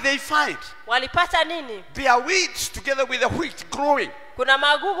waliamka, what did they find? walipata nini? There are weeds together with the wheat growing. Kuna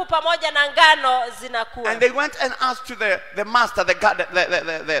magugu pamoja na ngano zinakuwa. And they went and asked to the master,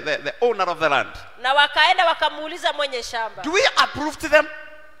 the owner of the land, Na wakaenda wakamuuliza mwenye shamba, do we approve to them?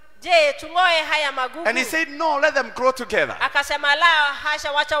 je, tung'oe haya magugu? And he said, no, let them grow together. Akasema, la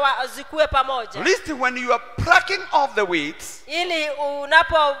hasha, wacha wazikue pamoja. Listen, when you are plucking off the weeds, Ili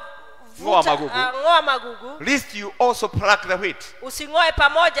Ng'oa ng'oa magugu, lest you also pluck the wheat. using'oe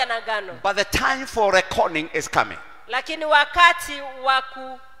pamoja na ngano. But the time for reckoning is coming. Lakini wakati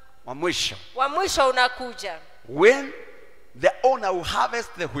Wa mwisho. wa mwisho unakuja, When the owner will harvest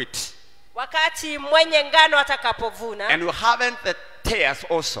the wheat wakati mwenye ngano atakapovuna and will harvest the tares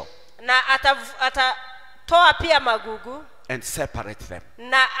also na atatoa pia magugu and separate them.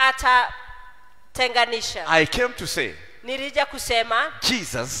 na atatenganisha. I came to say, Nilija kusema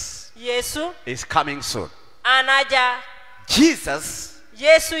Jesus Yesu is coming soon. anaja. Jesus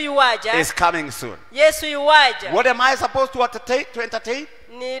Yesu yuwaja. is coming soon. Yesu yuwaja. What am I supposed to entertain?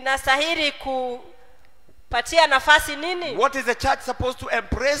 Ninastahili kupatia nafasi nini? What is the church supposed to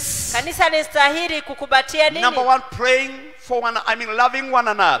embrace? Kanisa linastahili kukubatia nini? Number one, praying for loving one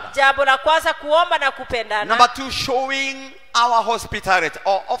another. Jambo la kwanza kuomba na kupendana. Number two, showing our hospitality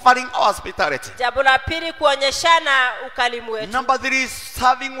or offering our hospitality. Jambo la pili kuonyeshana ukarimu wetu. Number three,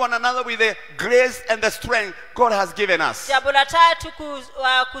 serving one another with the grace and the strength God has given us. Jambo la tatu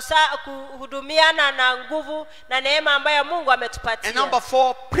kuhudumiana na nguvu na neema ambayo Mungu ametupatia. And number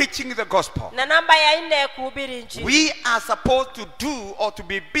four, preaching the gospel. Na namba ya 4 kuhubiri injili. We are supposed to do or to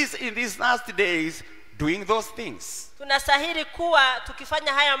be busy in these last days doing those things. Tunastahili kuwa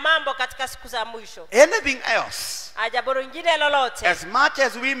tukifanya haya mambo katika siku za mwisho. Anything else, Jambo lingine lolote, as much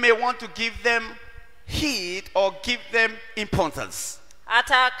as we may want to give them heed or give them importance,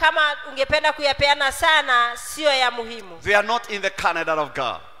 hata kama ungependa kuyapeana sana, sio ya muhimu. they are not in the calendar of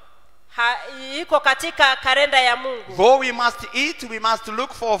God. Iko katika kalenda ya Mungu. Though we must eat, we must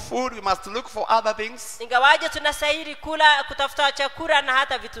look for food, we must look for other things. Ingawaje tunastahili kula, kutafuta chakula na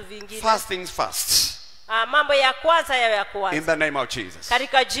hata vitu vingine. First things first. Mambo ya kwanza yawe ya kwanza. In the name of Jesus.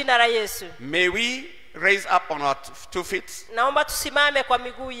 Katika jina la Yesu. May we raise up on our 2 feet. Naomba tusimame kwa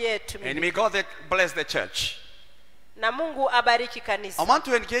miguu yetu. And may God bless the church. Na Mungu abariki kanisa. I want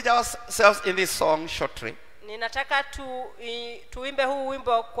to engage ourselves in this song shortly. Ninataka tuimbe huu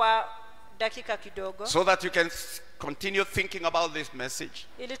wimbo kwa dakika kidogo. So that you can continue thinking about this message.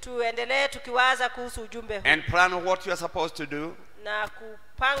 Ili tuendelee tukiwaza kuhusu ujumbe huu. And plan what you are supposed to do. Na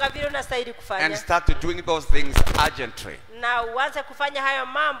kupanga vile unastahili kufanya. And start doing those things urgently. Na uanze kufanya hayo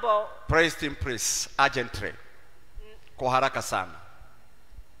mambo. Praise Him, please, urgently. Kwa haraka sana.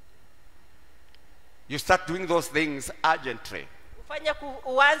 You start doing those things urgently.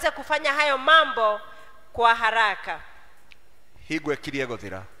 Uanze kufanya hayo mambo kwa haraka. Higwe kirie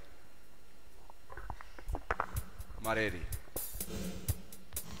gothira. Mareri.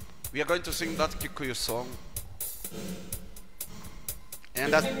 We are going to sing that Kikuyu song.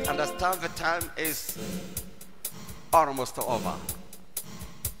 And understand the time is almost over.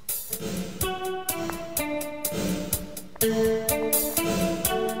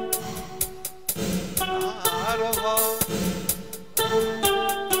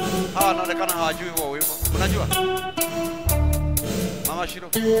 Naonekana hawajui huo wimbo. Unajua? Mama Shiro.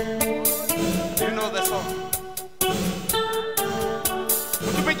 Do you know the song?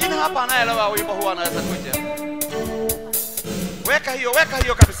 Mtu mwingine hapa anaelewa wimbo huo anaweza kuja. Weka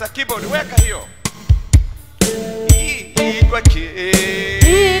hiyo kabisa, keyboard, weka hiyo. Igwe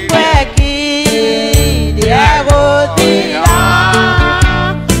Diego Tira.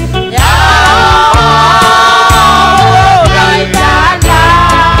 Karagita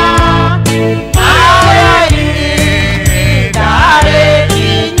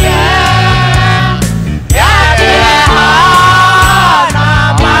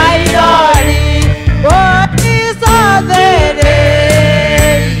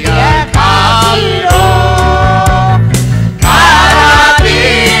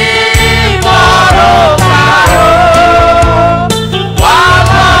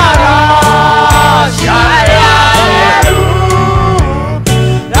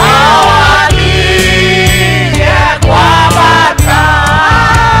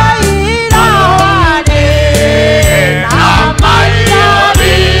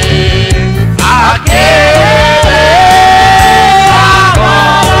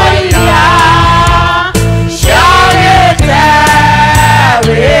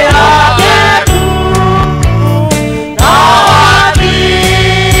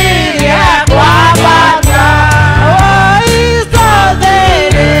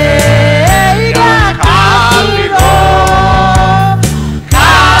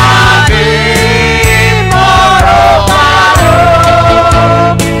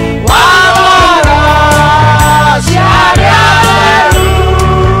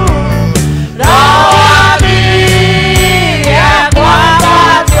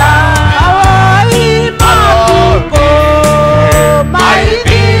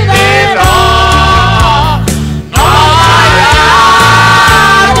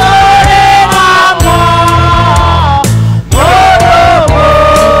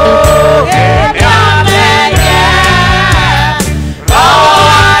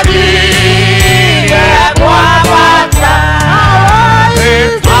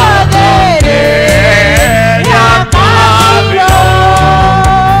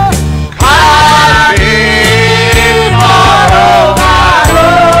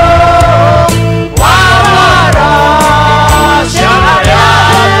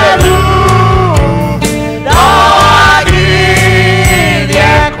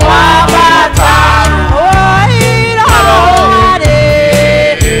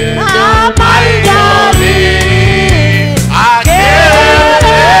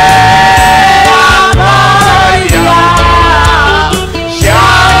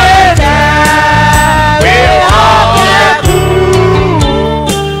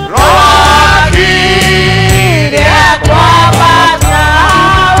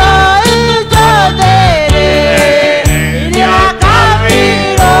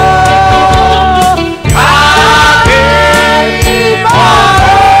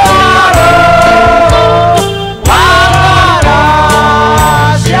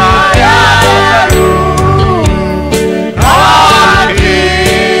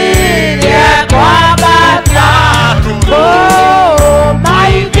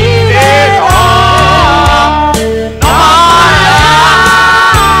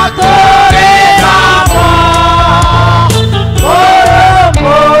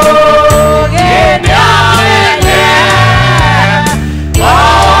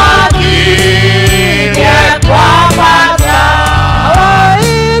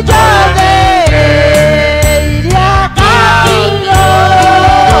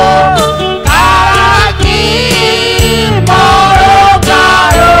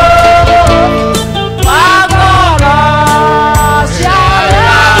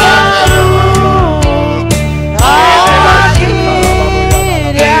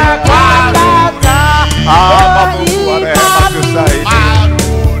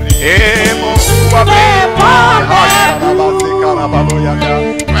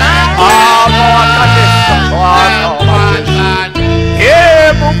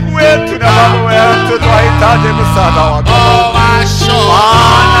tunahitaji msaada wako.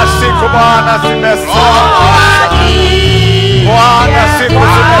 Bwana, siku Bwana zimesonga. Bwana, siku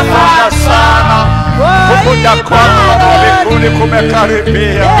zimesonga sana. Kukuja kwako Baba mbinguni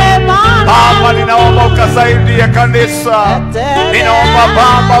kumekaribia. Baba, ninaomba ukasaidie kanisa. Ninaomba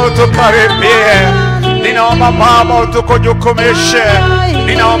Baba utukaribie. Ninaomba Baba utukujukumishe.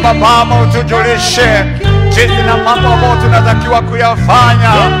 Ninaomba Baba utujulishe jinsi na mambo ambayo tunatakiwa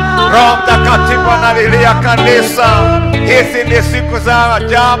kuyafanya. Roho Mtakatifu analilia kanisa. Hizi ni siku za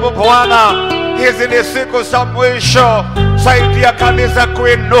ajabu Bwana. Hizi ni siku za mwisho. Saidia kanisa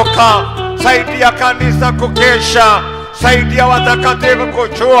kuinuka. Saidia kanisa kukesha. Saidia watakatifu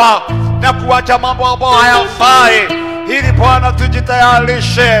kujua na kuacha mambo ambayo hayafai, ili Bwana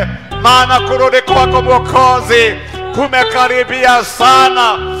tujitayarishe, maana kurudi kwako Mwokozi kumekaribia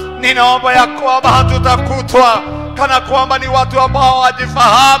sana. Ninaomba ya kwamba hatutakutwa kana kwamba ni watu ambao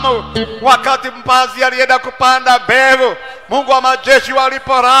wajifahamu. Wakati mpazi alienda kupanda mbegu, Mungu wa majeshi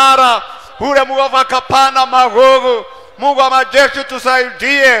waliporara, ule mwovu akapanda magugu. Mungu wa majeshi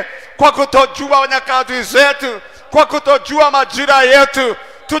tusaidie kwa kutojua nyakati zetu, kwa kutojua majira yetu.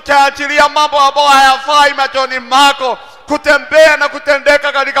 Tutaachilia mambo ambayo hayafai machoni mwako kutembea na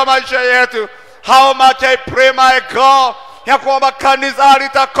kutendeka katika maisha yetu. How much I pray my God ya kwamba kanisa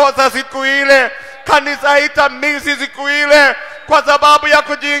halitakosa siku ile. Kanisa haitamisi siku ile kwa sababu ya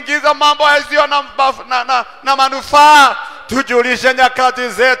kujiingiza mambo yasiyo na manufaa. Tujulishe nyakati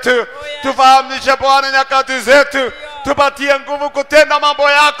zetu. Tufahamishe Bwana nyakati zetu. Tupatie nguvu kutenda mambo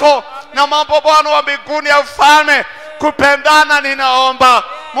yako na mambo Bwana wa mbinguni ya ufalme. Kupendana ninaomba.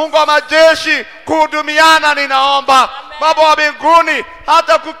 Mungu wa majeshi, kuhudumiana ninaomba. Baba wa mbinguni,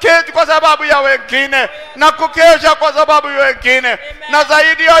 hata kuketi kwa sababu ya wengine na kukesha kwa sababu ya wengine, na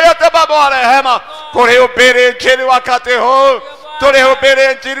zaidi ya yote Baba wa rehema, kulihubiri injili wakati huu.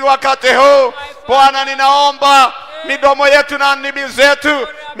 Tulihubiri injili wakati huu. Bwana, ninaomba midomo yetu na ndimi zetu,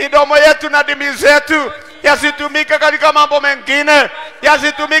 midomo yetu na ndimi zetu yasitumike katika mambo mengine,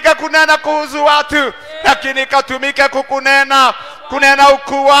 yasitumike kunena kuhusu watu, lakini katumike kukunena, kunena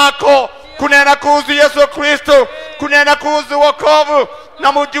ukuu wako, kunena kuhusu Yesu Kristo, kunena kuhusu wokovu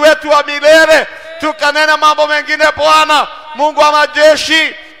na mji wetu wa milele. Tukanena mambo mengine Bwana Mungu wa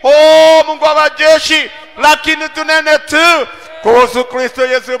majeshi, oh Mungu wa majeshi, lakini tunene tu kuhusu Kristo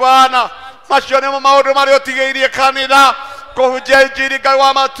Yesu Bwana. Mashoni mwa maodo mariotigeirie kanitha kuhujia injili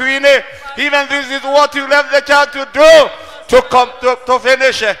kwa matuine. Even this is what you left the church to do, to come to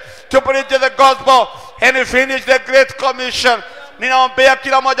finish it, to preach the gospel and finish the great commission. Ninaombea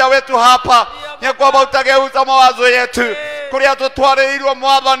kila mmoja wetu hapa ya kwamba utageuza mawazo yetu kuria tutwareirwo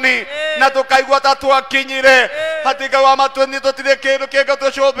Mwathani na tukaigua tatuakinyire hatika wa matweni tutire kindu kinga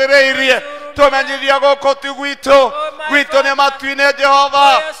tucobereirie tumenyithia goko ti gwito ne matwine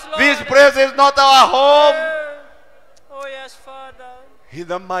Jehova. This place is not our home. Oh yes, Father. In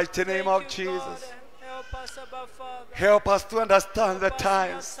the mighty name of Jesus, Help us, Abba Father. help us to understand the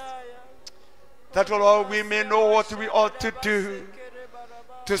times, that Lord we may know what we ought to do.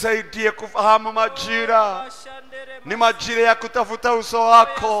 Tusaidie kufahamu majira. Ni majira ya kutafuta uso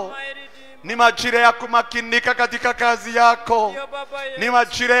wako. Ni majira ya kumakinika katika kazi yako. Ni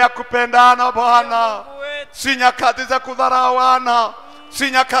majira ya kupendana Bwana. Si nyakati za kudharawana.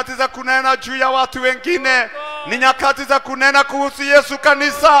 Si nyakati za kunena juu ya watu wengine. Ni nyakati za kunena kuhusu Yesu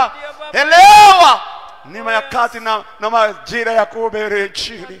kanisa. Elewa! Ni nyakati na majira ya kuhubiri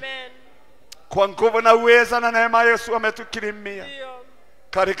injili. Kwa nguvu na uweza na neema Yesu ametukirimia.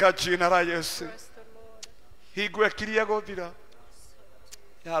 Katika jina la Yesu. Higwe kiria gothira.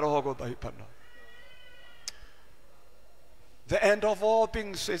 Ya roho gothaipana. The end of all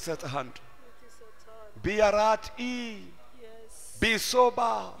things is at hand. Be alert, be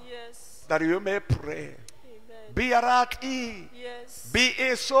sober, that you may pray. Be alert,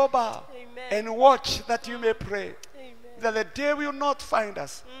 be sober, and watch that you may pray. That the day will not find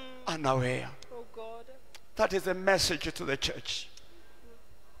us unaware. That is a message to the church.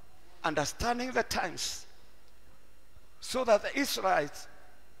 Understanding the times, so that the Israelites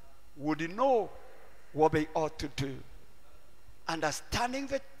would know what they ought to do. Understanding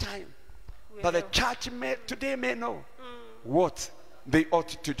the time, that the church today may know what they ought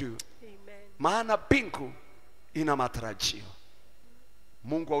to do. Maana bingu ina matarajio.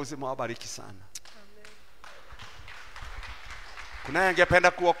 Mungu wa uzima wabariki sana. Kuna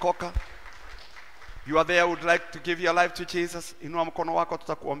angependa kuokoka? You are there, would like to give your life to Jesus? Inua mkono wako,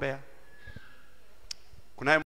 tutakuombea. Kuna